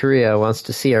 North Korea wants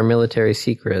to see our military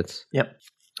secrets. Yep.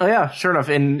 Oh yeah, sure enough.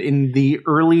 In the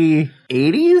early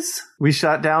 80s, we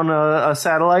shot down a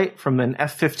satellite from an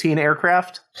F-15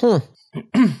 aircraft.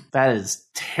 That is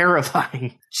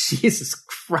terrifying. Jesus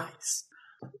Christ.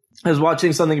 I was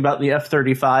watching something about the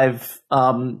F-35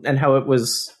 and how it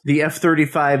was the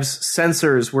F-35's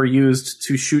sensors were used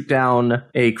to shoot down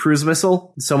a cruise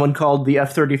missile. Someone called the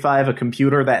F-35 a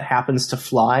computer that happens to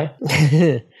fly.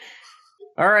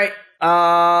 All right.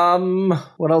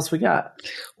 What else we got?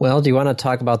 Well, do you want to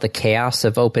talk about the chaos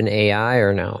of OpenAI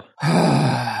or no?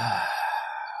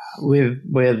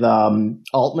 With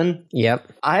Altman?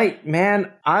 Yep.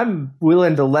 I'm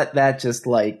willing to let that just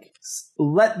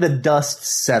let the dust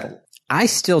settle. I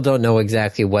still don't know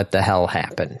exactly what the hell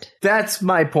happened. That's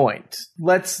my point.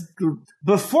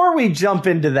 Before we jump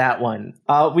into that one,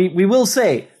 we will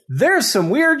say there's some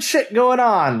weird shit going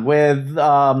on with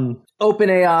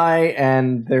OpenAI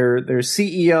and their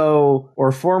CEO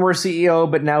or former CEO,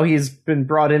 but now he's been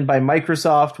brought in by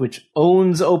Microsoft, which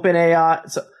owns OpenAI.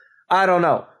 So I don't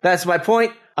know. That's my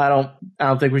point. I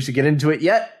don't think we should get into it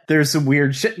yet. There's some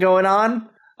weird shit going on.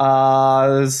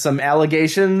 Some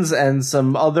allegations and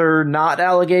some other not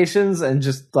allegations, and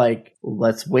just like,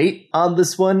 let's wait on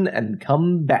this one and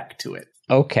come back to it.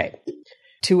 Okay.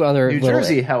 Two other New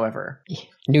Jersey, however.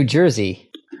 New Jersey.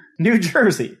 New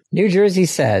Jersey. New Jersey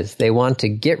says they want to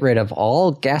get rid of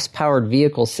all gas-powered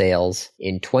vehicle sales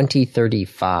in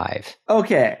 2035.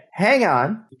 Okay, hang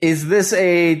on. Is this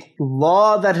a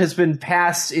law that has been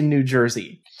passed in New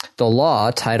Jersey? The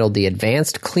law, titled the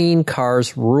Advanced Clean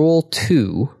Cars Rule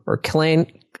 2, or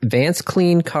Advanced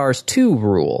Clean Cars 2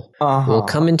 Rule, will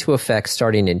come into effect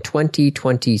starting in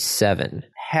 2027.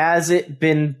 Has it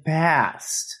been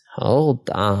passed? Hold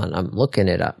on, I'm looking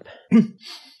it up.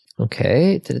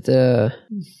 Okay.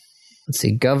 Let's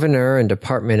see. Governor and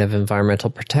Department of Environmental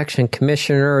Protection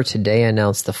Commissioner today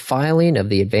announced the filing of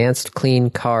the Advanced Clean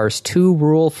Cars 2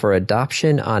 Rule for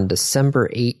adoption on December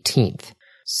 18th,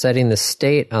 setting the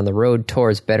state on the road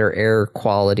towards better air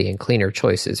quality and cleaner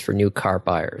choices for new car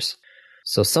buyers.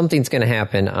 So something's going to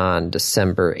happen on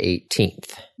December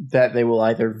 18th. That they will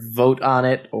either vote on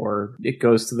it or it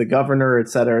goes to the governor, et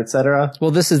cetera, et cetera. Well,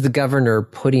 this is the governor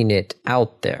putting it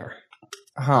out there.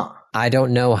 Huh. I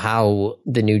don't know how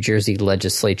the New Jersey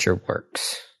legislature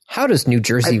works. How does New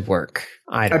Jersey work?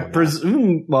 I don't know.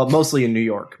 Presume, well, mostly in New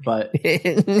York, but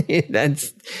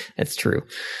that's true.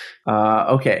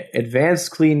 Okay,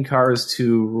 Advanced Clean Cars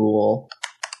 2 Rule.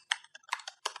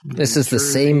 This is the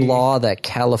same law that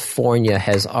California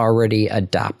has already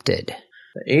adopted.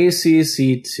 The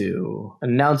ACC2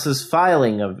 announces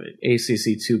filing of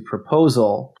ACC2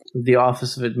 proposal with the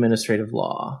Office of Administrative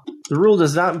Law. The rule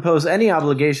does not impose any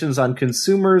obligations on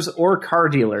consumers or car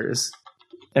dealers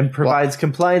and provides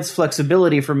compliance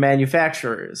flexibility for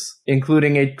manufacturers,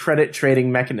 including a credit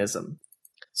trading mechanism.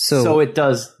 So it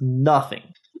does nothing.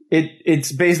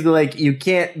 It's basically like you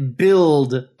can't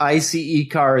build ICE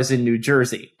cars in New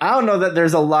Jersey. I don't know that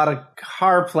there's a lot of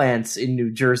car plants in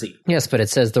New Jersey. Yes, but it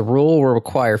says the rule will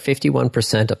require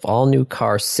 51% of all new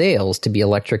car sales to be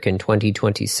electric in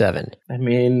 2027. I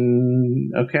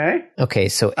mean, okay. Okay,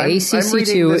 so ACC2... I'm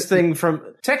reading this thing from...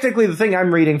 Technically, the thing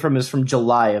I'm reading from is from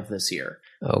July of this year.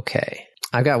 Okay.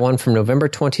 I've got one from November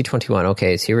 2021.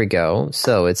 Okay, so here we go.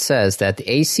 So it says that the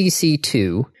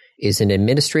ACC2... is an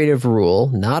administrative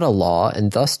rule, not a law,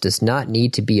 and thus does not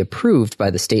need to be approved by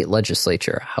the state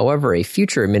legislature. However, a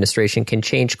future administration can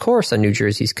change course on New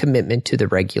Jersey's commitment to the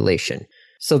regulation.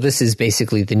 So this is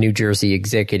basically the New Jersey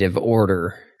executive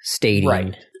order stating...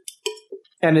 Right.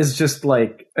 And is just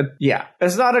like,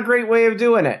 it's not a great way of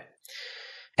doing it.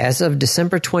 As of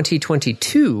December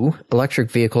 2022,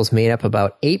 electric vehicles made up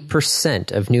about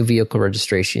 8% of new vehicle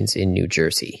registrations in New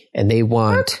Jersey. And they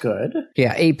want... That's good.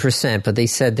 Yeah, 8%, but they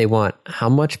said they want how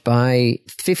much by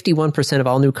 51% of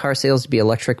all new car sales to be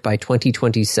electric by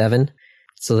 2027?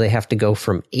 So they have to go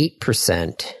from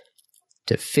 8%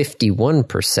 to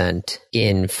 51%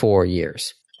 in 4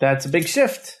 years. That's a big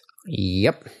shift.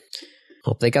 Yep.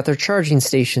 Hope they got their charging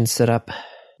stations set up.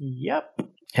 Yep.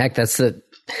 Heck,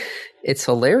 it's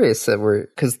hilarious that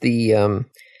because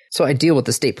so I deal with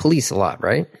the state police a lot,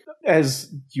 right?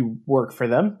 As you work for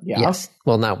them, yeah. Yes.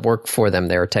 Well, not work for them.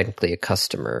 They're technically a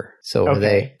customer. So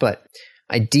okay. But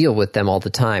I deal with them all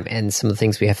the time. And some of the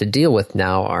things we have to deal with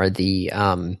now are the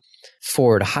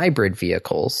Ford hybrid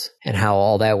vehicles and how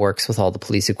all that works with all the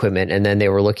police equipment. And then they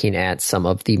were looking at some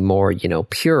of the more,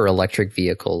 pure electric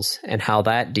vehicles and how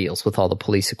that deals with all the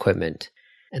police equipment.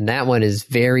 And that one is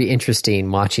very interesting,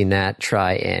 watching that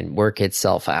try and work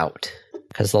itself out.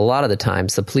 Because a lot of the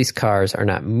times the police cars are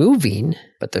not moving,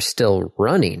 but they're still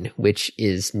running, which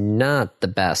is not the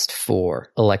best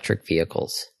for electric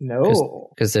vehicles. No.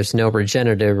 Because there's no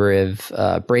regenerative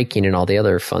braking and all the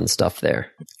other fun stuff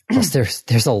there. Plus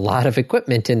there's a lot of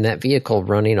equipment in that vehicle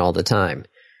running all the time.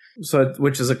 So,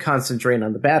 which is a constant drain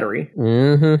on the battery.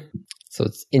 Mm-hmm. So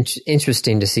it's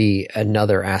interesting to see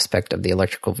another aspect of the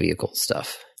electrical vehicle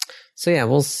stuff. So yeah,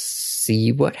 we'll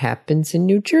see what happens in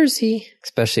New Jersey,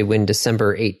 especially when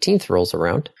December 18th rolls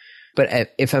around.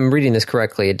 But if I'm reading this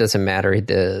correctly, it doesn't matter.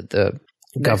 The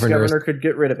governor could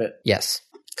get rid of it. Yes,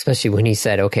 especially when he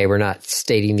said, okay, we're not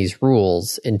stating these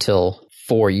rules until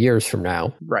 4 years from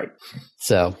now. Right.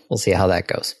 So we'll see how that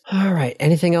goes. All right.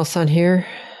 Anything else on here?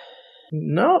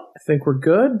 No, I think we're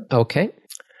good. Okay.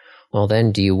 Well,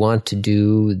 then, do you want to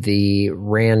do the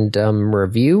random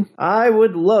review? I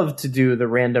would love to do the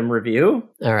random review.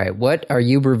 All right. What are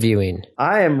you reviewing?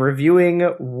 I am reviewing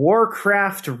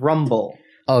Warcraft Rumble.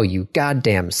 Oh, you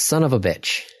goddamn son of a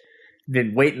bitch.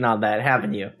 been waiting on that,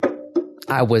 haven't you?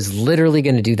 I was literally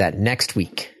going to do that next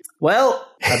week. Well,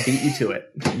 I beat you to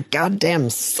it. Goddamn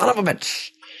son of a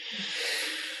bitch.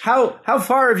 How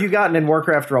far have you gotten in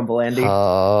Warcraft Rumble, Andy?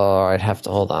 Oh, I'd have to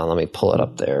hold on. Let me pull it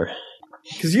up there.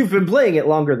 Because you've been playing it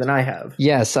longer than I have.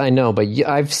 Yes, I know, but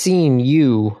I've seen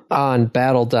you on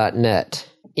Battle.net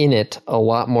in it a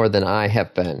lot more than I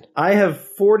have been. I have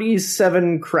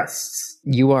 47 crests.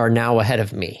 You are now ahead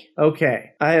of me.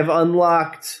 Okay. I have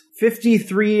unlocked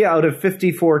 53 out of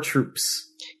 54 troops.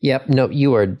 Yep, no,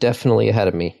 you are definitely ahead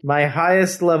of me. My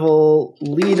highest level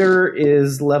leader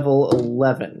is level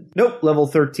 11. Nope, level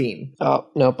 13. Oh,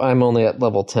 nope, I'm only at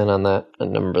level 10 on that. I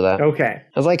remember that. Okay.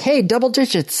 I was like, hey, double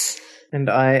digits. And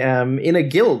I am in a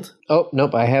guild. Oh,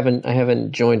 nope, I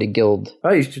haven't joined a guild.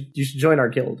 Oh, you should join our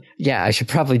guild. Yeah, I should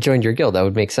probably join your guild. That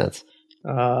would make sense.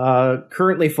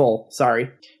 Currently full.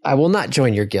 Sorry. I will not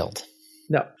join your guild.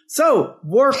 No. So,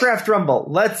 Warcraft Rumble.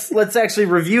 Let's actually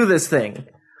review this thing.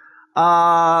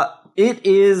 It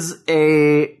is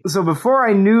so before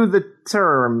I knew the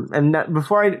term,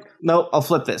 I'll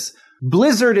flip this.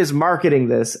 Blizzard is marketing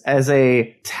this as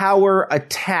a tower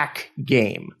attack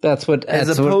game. As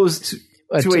opposed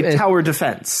to a tower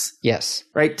defense. Yes.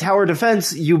 Right? Tower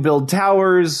defense, you build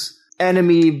towers,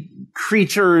 enemy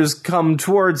creatures come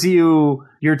towards you,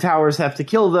 your towers have to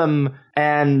kill them,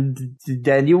 and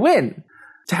then you win.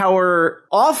 Tower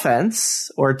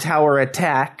offense, or tower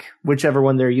attack, whichever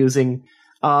one they're using,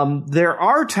 there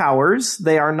are towers,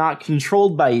 they are not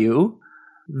controlled by you.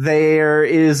 There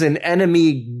is an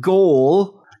enemy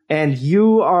goal, and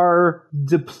you are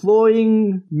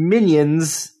deploying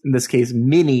minions, in this case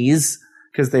minis,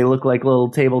 because they look like little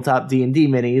tabletop D&D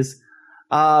minis,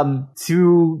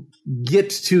 to get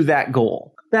to that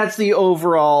goal. That's the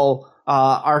overall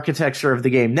architecture of the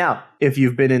game. Now, if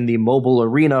you've been in the mobile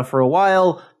arena for a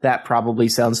while, that probably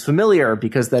sounds familiar,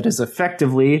 because that is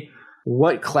effectively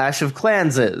what Clash of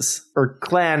Clans is, or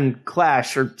Clan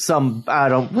Clash, or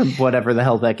whatever the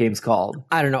hell that game's called.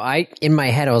 I don't know. In my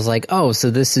head, I was like, oh,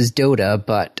 so this is Dota,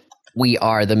 but we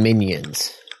are the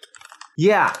minions.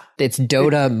 Yeah. It's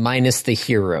Dota minus the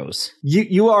heroes.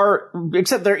 You are,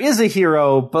 except there is a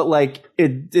hero, but like,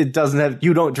 it doesn't have,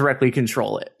 you don't directly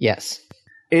control it. Yes.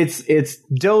 It's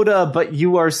Dota, but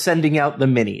you are sending out the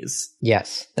minis.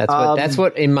 Yes, that's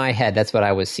what in my head. That's what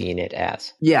I was seeing it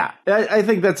as. Yeah, I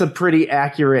think that's a pretty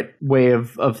accurate way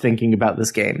of thinking about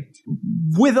this game,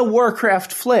 with a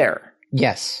Warcraft flair.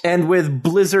 Yes, and with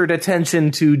Blizzard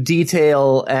attention to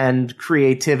detail and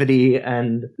creativity,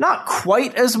 and not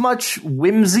quite as much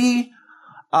whimsy.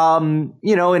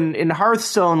 In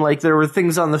Hearthstone, like, there were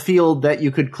things on the field that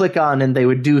you could click on and they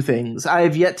would do things. I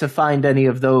have yet to find any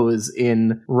of those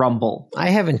in Rumble. I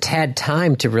haven't had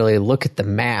time to really look at the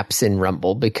maps in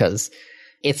Rumble because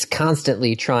it's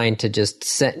constantly trying to just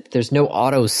send. There's no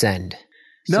auto send.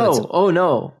 No.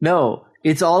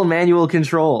 It's all manual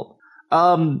control.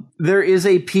 There is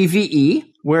a PvE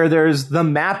where there's the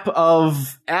map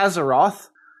of Azeroth,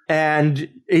 and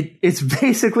it's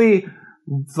basically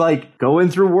like going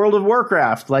through World of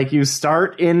Warcraft. Like, you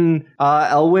start in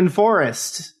Elwyn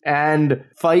Forest and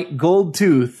fight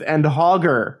Goldtooth and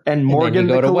Hogger and Morgan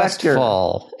the Collector. And then you go to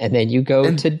Westfall, and then you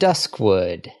go to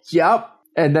Duskwood. Yep.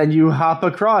 And then you hop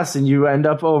across and you end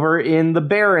up over in the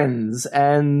Barrens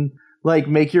and like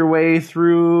make your way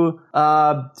through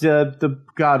the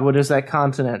God, what is that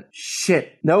continent?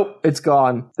 Shit. Nope, it's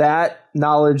gone. That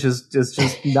knowledge is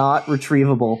just not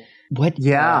retrievable. What?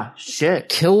 Yeah, shit.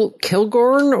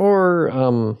 Kilgorn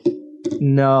or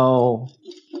No.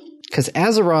 Because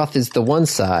Azeroth is the one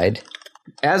side.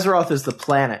 Azeroth is the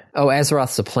planet. Oh,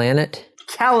 Azeroth's the planet?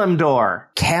 Kalimdor.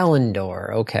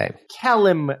 Okay.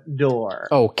 Kalimdor.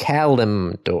 Oh,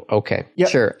 Kalimdor. Okay, yep.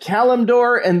 Sure.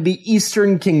 Kalimdor and the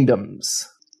Eastern Kingdoms.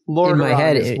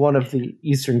 Lordaeron is one of the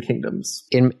Eastern Kingdoms.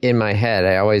 In my head,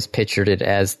 I always pictured it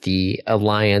as the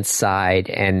Alliance side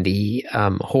and the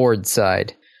Horde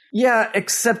side. Yeah,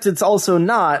 except it's also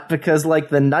not, because like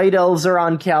the Night Elves are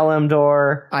on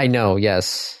Kalimdor. I know,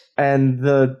 yes. And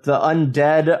the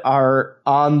undead are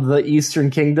on the Eastern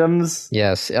Kingdoms.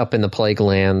 Yes, up in the Plague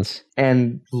Lands.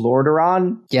 And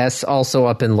Lordaeron? Yes, also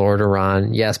up in Lordaeron.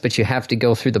 Yes, but you have to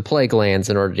go through the Plague Lands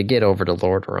in order to get over to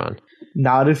Lordaeron.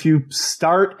 Not if you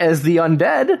start as the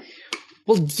undead.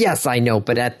 Well, yes, I know,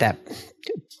 but at that...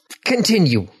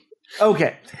 Continue.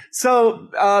 Okay, so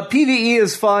PvE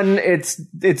is fun. It's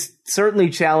certainly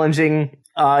challenging.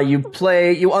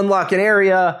 You unlock an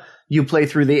area, you play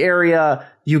through the area,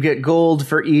 you get gold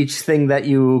for each thing that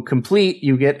you complete,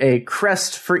 you get a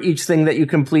crest for each thing that you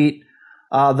complete.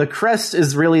 The crest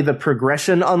is really the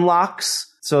progression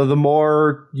unlocks, so the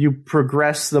more you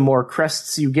progress, the more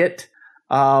crests you get.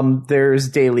 There's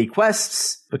daily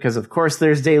quests, because of course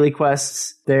there's daily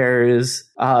quests. There's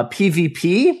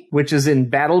PvP, which is in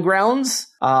Battlegrounds.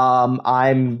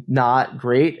 I'm not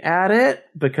great at it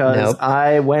because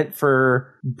I went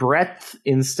for breadth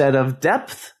instead of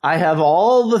depth. I have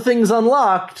all the things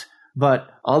unlocked, but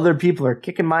other people are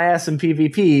kicking my ass in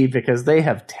PvP because they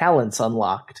have talents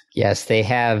unlocked. Yes, they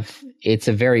have. It's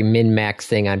a very min-max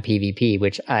thing on PvP,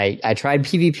 which I tried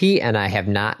PvP and I have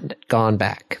not gone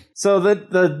back. So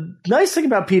the nice thing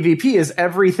about PvP is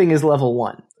everything is level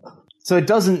 1. So it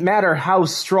doesn't matter how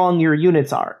strong your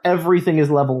units are. Everything is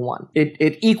level 1.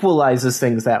 It equalizes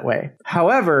things that way.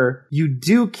 However, you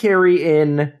do carry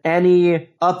in any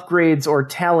upgrades or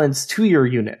talents to your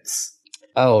units.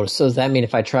 Oh, so does that mean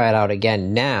if I try it out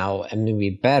again now, I'm going to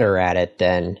be better at it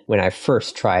than when I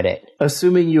first tried it?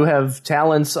 Assuming you have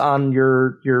talents on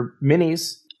your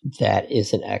minis. That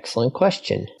is an excellent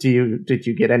question. Did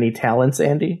you get any talents,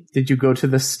 Andy? Did you go to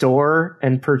the store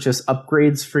and purchase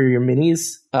upgrades for your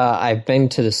minis? I've been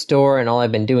to the store and all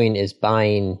I've been doing is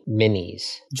buying minis.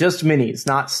 Just minis,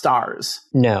 not stars.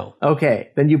 No.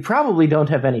 Okay, then you probably don't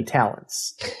have any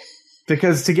talents.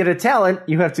 Because to get a talent,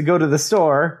 you have to go to the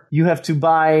store, you have to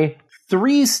buy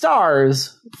 3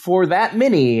 stars for that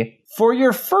mini for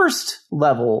your first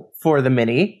level for the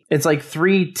mini. It's like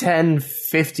 3, 10,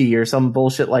 50 or some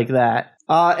bullshit like that.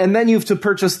 And then you have to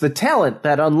purchase the talent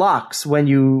that unlocks when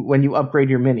you upgrade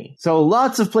your mini. So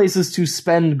lots of places to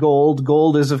spend gold.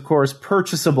 Gold is, of course,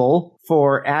 purchasable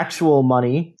for actual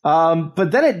money.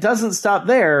 But then it doesn't stop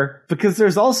there because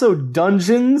there's also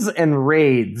dungeons and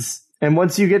raids. And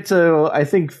once you get to, I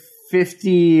think,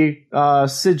 50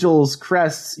 sigils,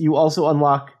 crests, you also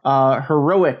unlock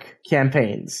heroic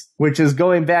campaigns, which is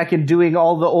going back and doing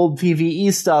all the old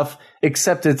PvE stuff,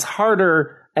 except it's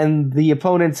harder and the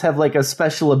opponents have like a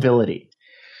special ability.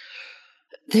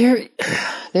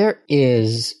 There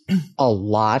is a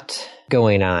lot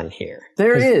going on here.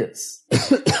 There is.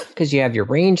 Because you have your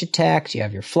range attacks, you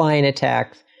have your flying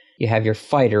attacks, you have your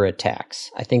fighter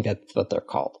attacks. I think that's what they're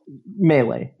called.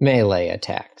 Melee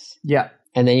attacks. Yeah.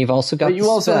 And then you've also got But you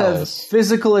also have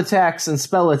physical attacks and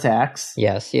spell attacks.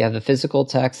 Yes, you have the physical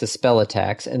attacks, the spell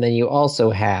attacks, and then you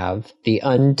also have the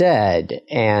undead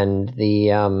and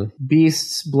the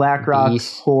Beasts, Blackrock,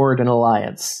 Horde, and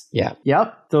Alliance. Yeah.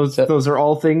 Yep. Those are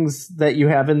all things that you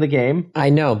have in the game. I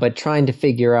know, but trying to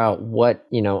figure out what,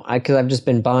 because I've just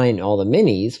been buying all the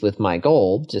minis with my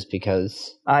gold just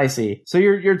because. I see. So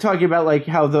you're talking about like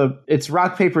how it's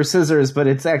rock, paper, scissors, but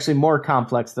it's actually more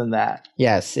complex than that.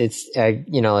 Yes, it's, I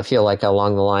feel like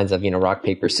along the lines of, rock,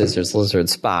 paper, scissors, lizard,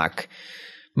 Spock,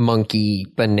 monkey,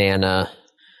 banana.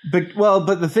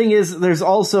 But the thing is, there's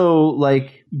also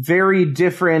like very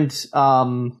different,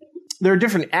 there are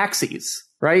different axes.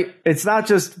 Right? It's not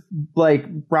just like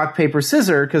rock, paper,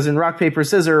 scissor, because in rock, paper,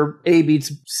 scissor, A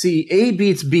beats C, A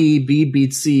beats B, B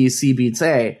beats C, C beats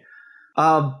A.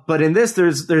 But in this,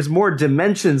 there's more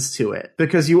dimensions to it,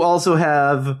 because you also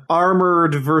have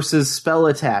armored versus spell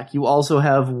attack. You also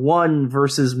have one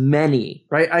versus many,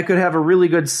 right? I could have a really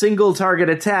good single target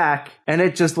attack, and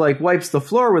it just like wipes the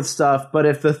floor with stuff, but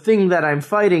if the thing that I'm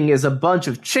fighting is a bunch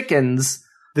of chickens,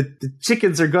 the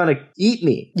chickens are gonna eat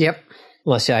me. Yep.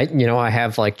 Unless I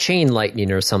have like chain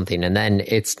lightning or something, and then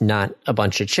it's not a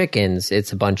bunch of chickens,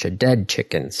 it's a bunch of dead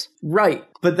chickens. Right.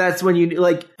 But that's when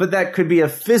but that could be a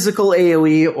physical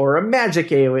AoE or a magic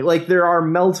AoE. Like there are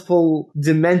multiple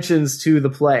dimensions to the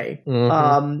play,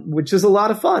 which is a lot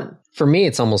of fun. For me,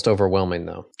 it's almost overwhelming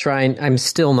though. I'm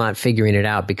still not figuring it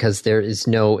out because there is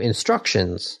no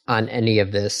instructions on any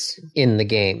of this in the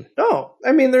game. Oh,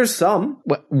 I mean, there's some.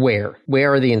 Where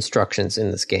are the instructions in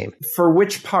this game? For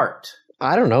which part?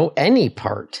 I don't know, any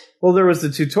part. Well, there was the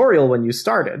tutorial when you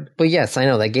started. But yes, I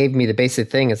know, that gave me the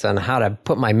basic things on how to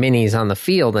put my minis on the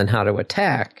field and how to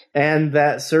attack. And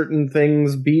that certain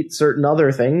things beat certain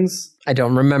other things. I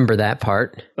don't remember that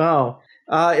part. Oh.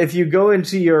 If you go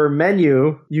into your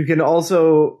menu, you can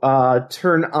also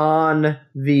turn on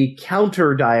the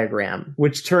counter diagram,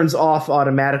 which turns off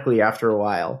automatically after a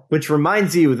while, which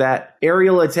reminds you that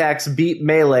aerial attacks beat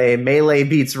melee, melee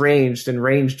beats ranged, and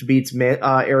ranged beats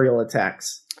aerial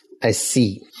attacks. I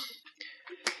see.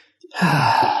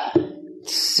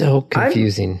 So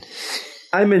confusing.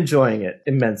 I'm enjoying it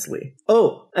immensely.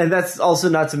 Oh, and that's also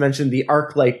not to mention the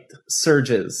Arclight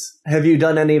surges. Have you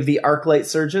done any of the Arclight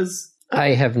surges?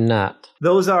 I have not.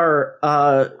 Those are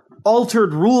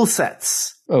altered rule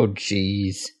sets. Oh,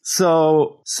 jeez.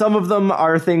 So some of them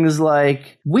are things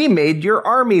like, we made your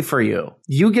army for you.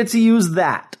 You get to use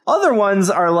that. Other ones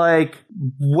are like,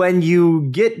 when you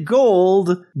get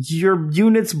gold, your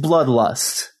unit's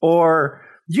bloodlust. Or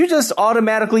you just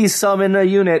automatically summon a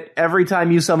unit every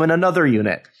time you summon another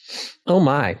unit. Oh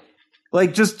my.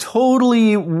 Like, just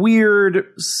totally weird,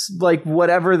 like,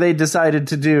 whatever they decided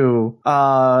to do,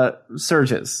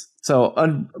 surges. So,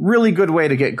 a really good way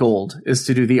to get gold is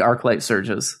to do the Arclight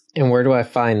surges. And where do I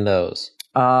find those?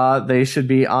 They should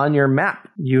be on your map.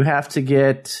 You have to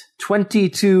get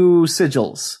 22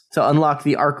 sigils to unlock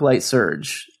the Arclight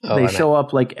surge. They show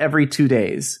up, like, every 2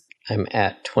 days. I'm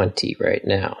at 20 right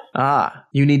now.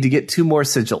 You need to get 2 more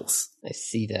sigils. I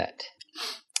see that.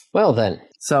 Well, then.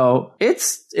 So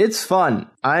it's fun.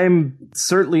 I'm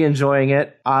certainly enjoying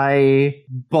it. I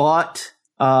bought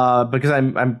because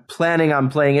I'm planning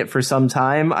on playing it for some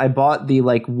time. I bought the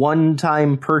like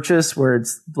one-time purchase where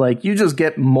it's like you just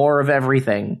get more of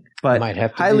everything. But might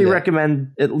have to highly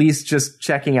recommend at least just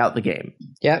checking out the game.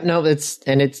 Yeah, no, it's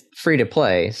free to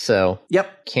play, so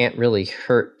can't really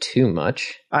hurt too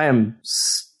much. I am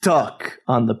stuck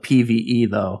on the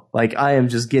PvE though. Like I am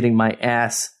just getting my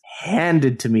ass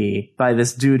handed to me by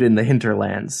this dude in the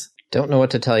hinterlands. Don't know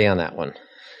what to tell you on that one.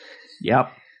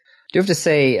 Yep. Do have to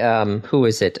say, who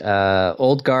is it?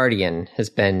 Old Guardian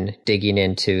has been digging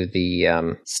into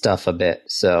the stuff a bit.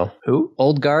 So who?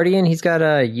 Old Guardian. He's got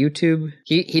a YouTube.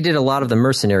 He did a lot of the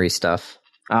mercenary stuff.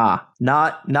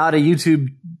 Not a YouTube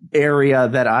area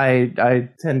that I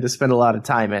tend to spend a lot of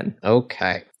time in.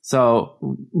 Okay. So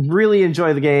really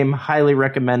enjoy the game. Highly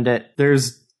recommend it.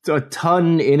 There's a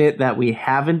ton in it that we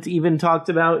haven't even talked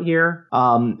about here.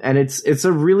 And it's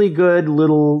a really good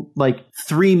little, like,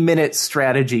 3-minute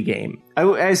strategy game.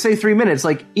 I say 3 minutes,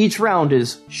 like, each round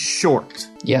is short.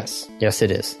 Yes,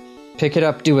 it is. Pick it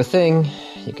up, do a thing,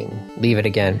 you can leave it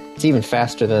again. It's even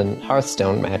faster than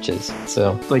Hearthstone matches,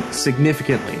 so... Like,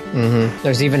 significantly. Mm-hmm.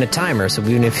 There's even a timer, so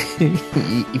even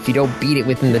if you don't beat it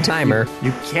within the timer...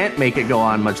 you can't make it go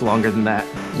on much longer than that.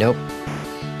 Nope.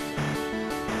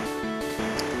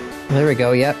 There we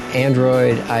go, yep.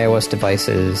 Android, iOS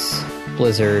devices,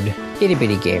 Blizzard,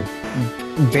 itty-bitty game.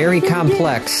 Very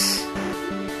complex.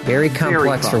 Very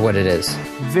complex for what it is.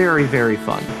 Very, very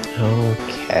fun.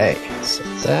 Okay, so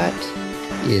that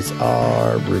is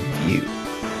our review.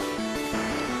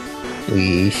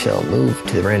 We shall move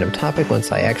to the random topic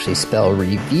once I actually spell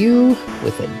review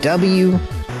with a W.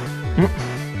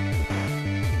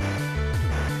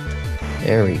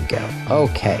 There we go.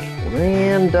 Okay,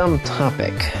 random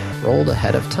topic. Rolled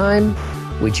ahead of time.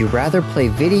 Would you rather play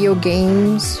video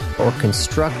games or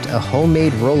construct a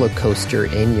homemade roller coaster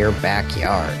in your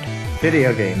backyard?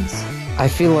 Video games. I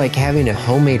feel like having a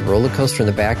homemade roller coaster in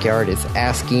the backyard is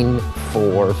asking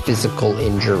for physical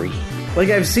injury. Like,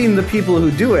 I've seen the people who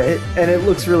do it, and it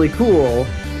looks really cool,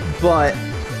 but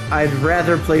I'd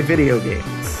rather play video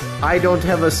games. I don't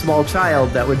have a small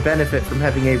child that would benefit from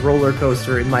having a roller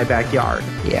coaster in my backyard.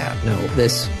 Yeah, no,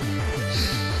 this...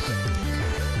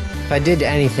 If I did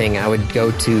anything, I would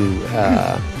go to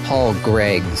Paul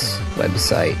Gregg's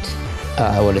website.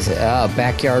 What is it?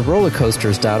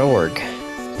 Backyardrollercoasters.org.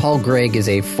 Paul Gregg is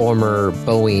a former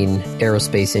Boeing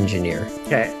aerospace engineer.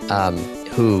 Okay.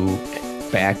 Who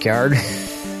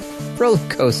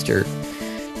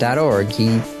backyardrollercoaster.org.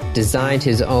 He designed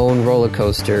his own roller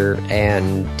coaster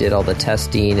and did all the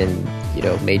testing and,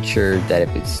 made sure that it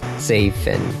was safe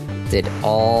and did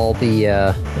all the,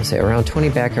 around 20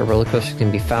 backyard roller coasters can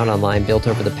be found online, built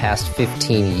over the past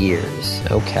 15 years.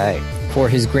 Okay. For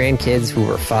his grandkids who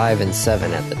were 5 and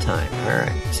 7 at the time. All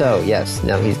right. So, yes,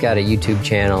 now he's got a YouTube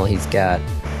channel.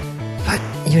 But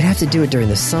you'd have to do it during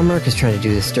the summer because trying to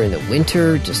do this during the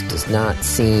winter just does not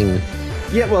seem...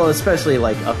 Yeah, well, especially,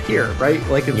 like, up here, right?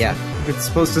 Like, it's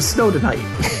supposed to snow tonight.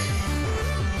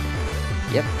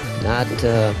 Yep.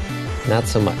 Not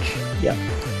so much. Yeah.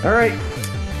 All right.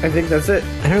 I think that's it.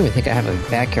 I don't even think I have a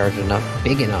backyard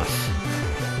big enough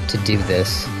to do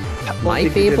this.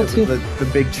 Might be able to. The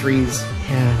big trees.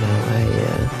 Yeah, no,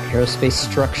 aerospace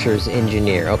structures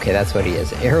engineer. Okay, that's what he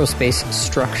is. Aerospace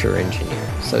structure engineer.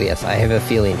 So yes, I have a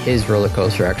feeling his roller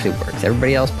coaster actually works.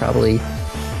 Everybody else probably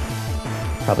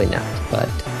not, but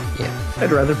yeah.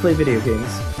 I'd rather play video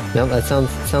games. No, that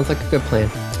sounds like a good plan.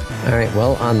 All right,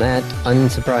 well, on that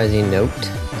unsurprising note,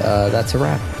 that's a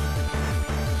wrap.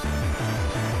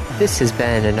 This has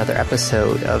been another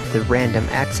episode of the Random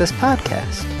Access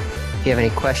Podcast. If you have any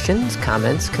questions,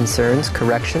 comments, concerns,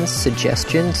 corrections,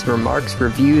 suggestions, remarks,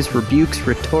 reviews, rebukes,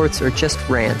 retorts, or just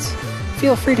rants,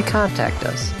 feel free to contact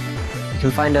us. You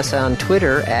can find us on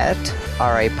Twitter at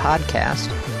RAPodcast,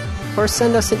 or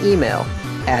send us an email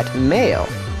at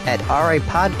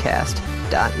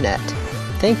mail@rapodcast.net.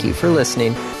 Thank you for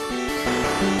listening.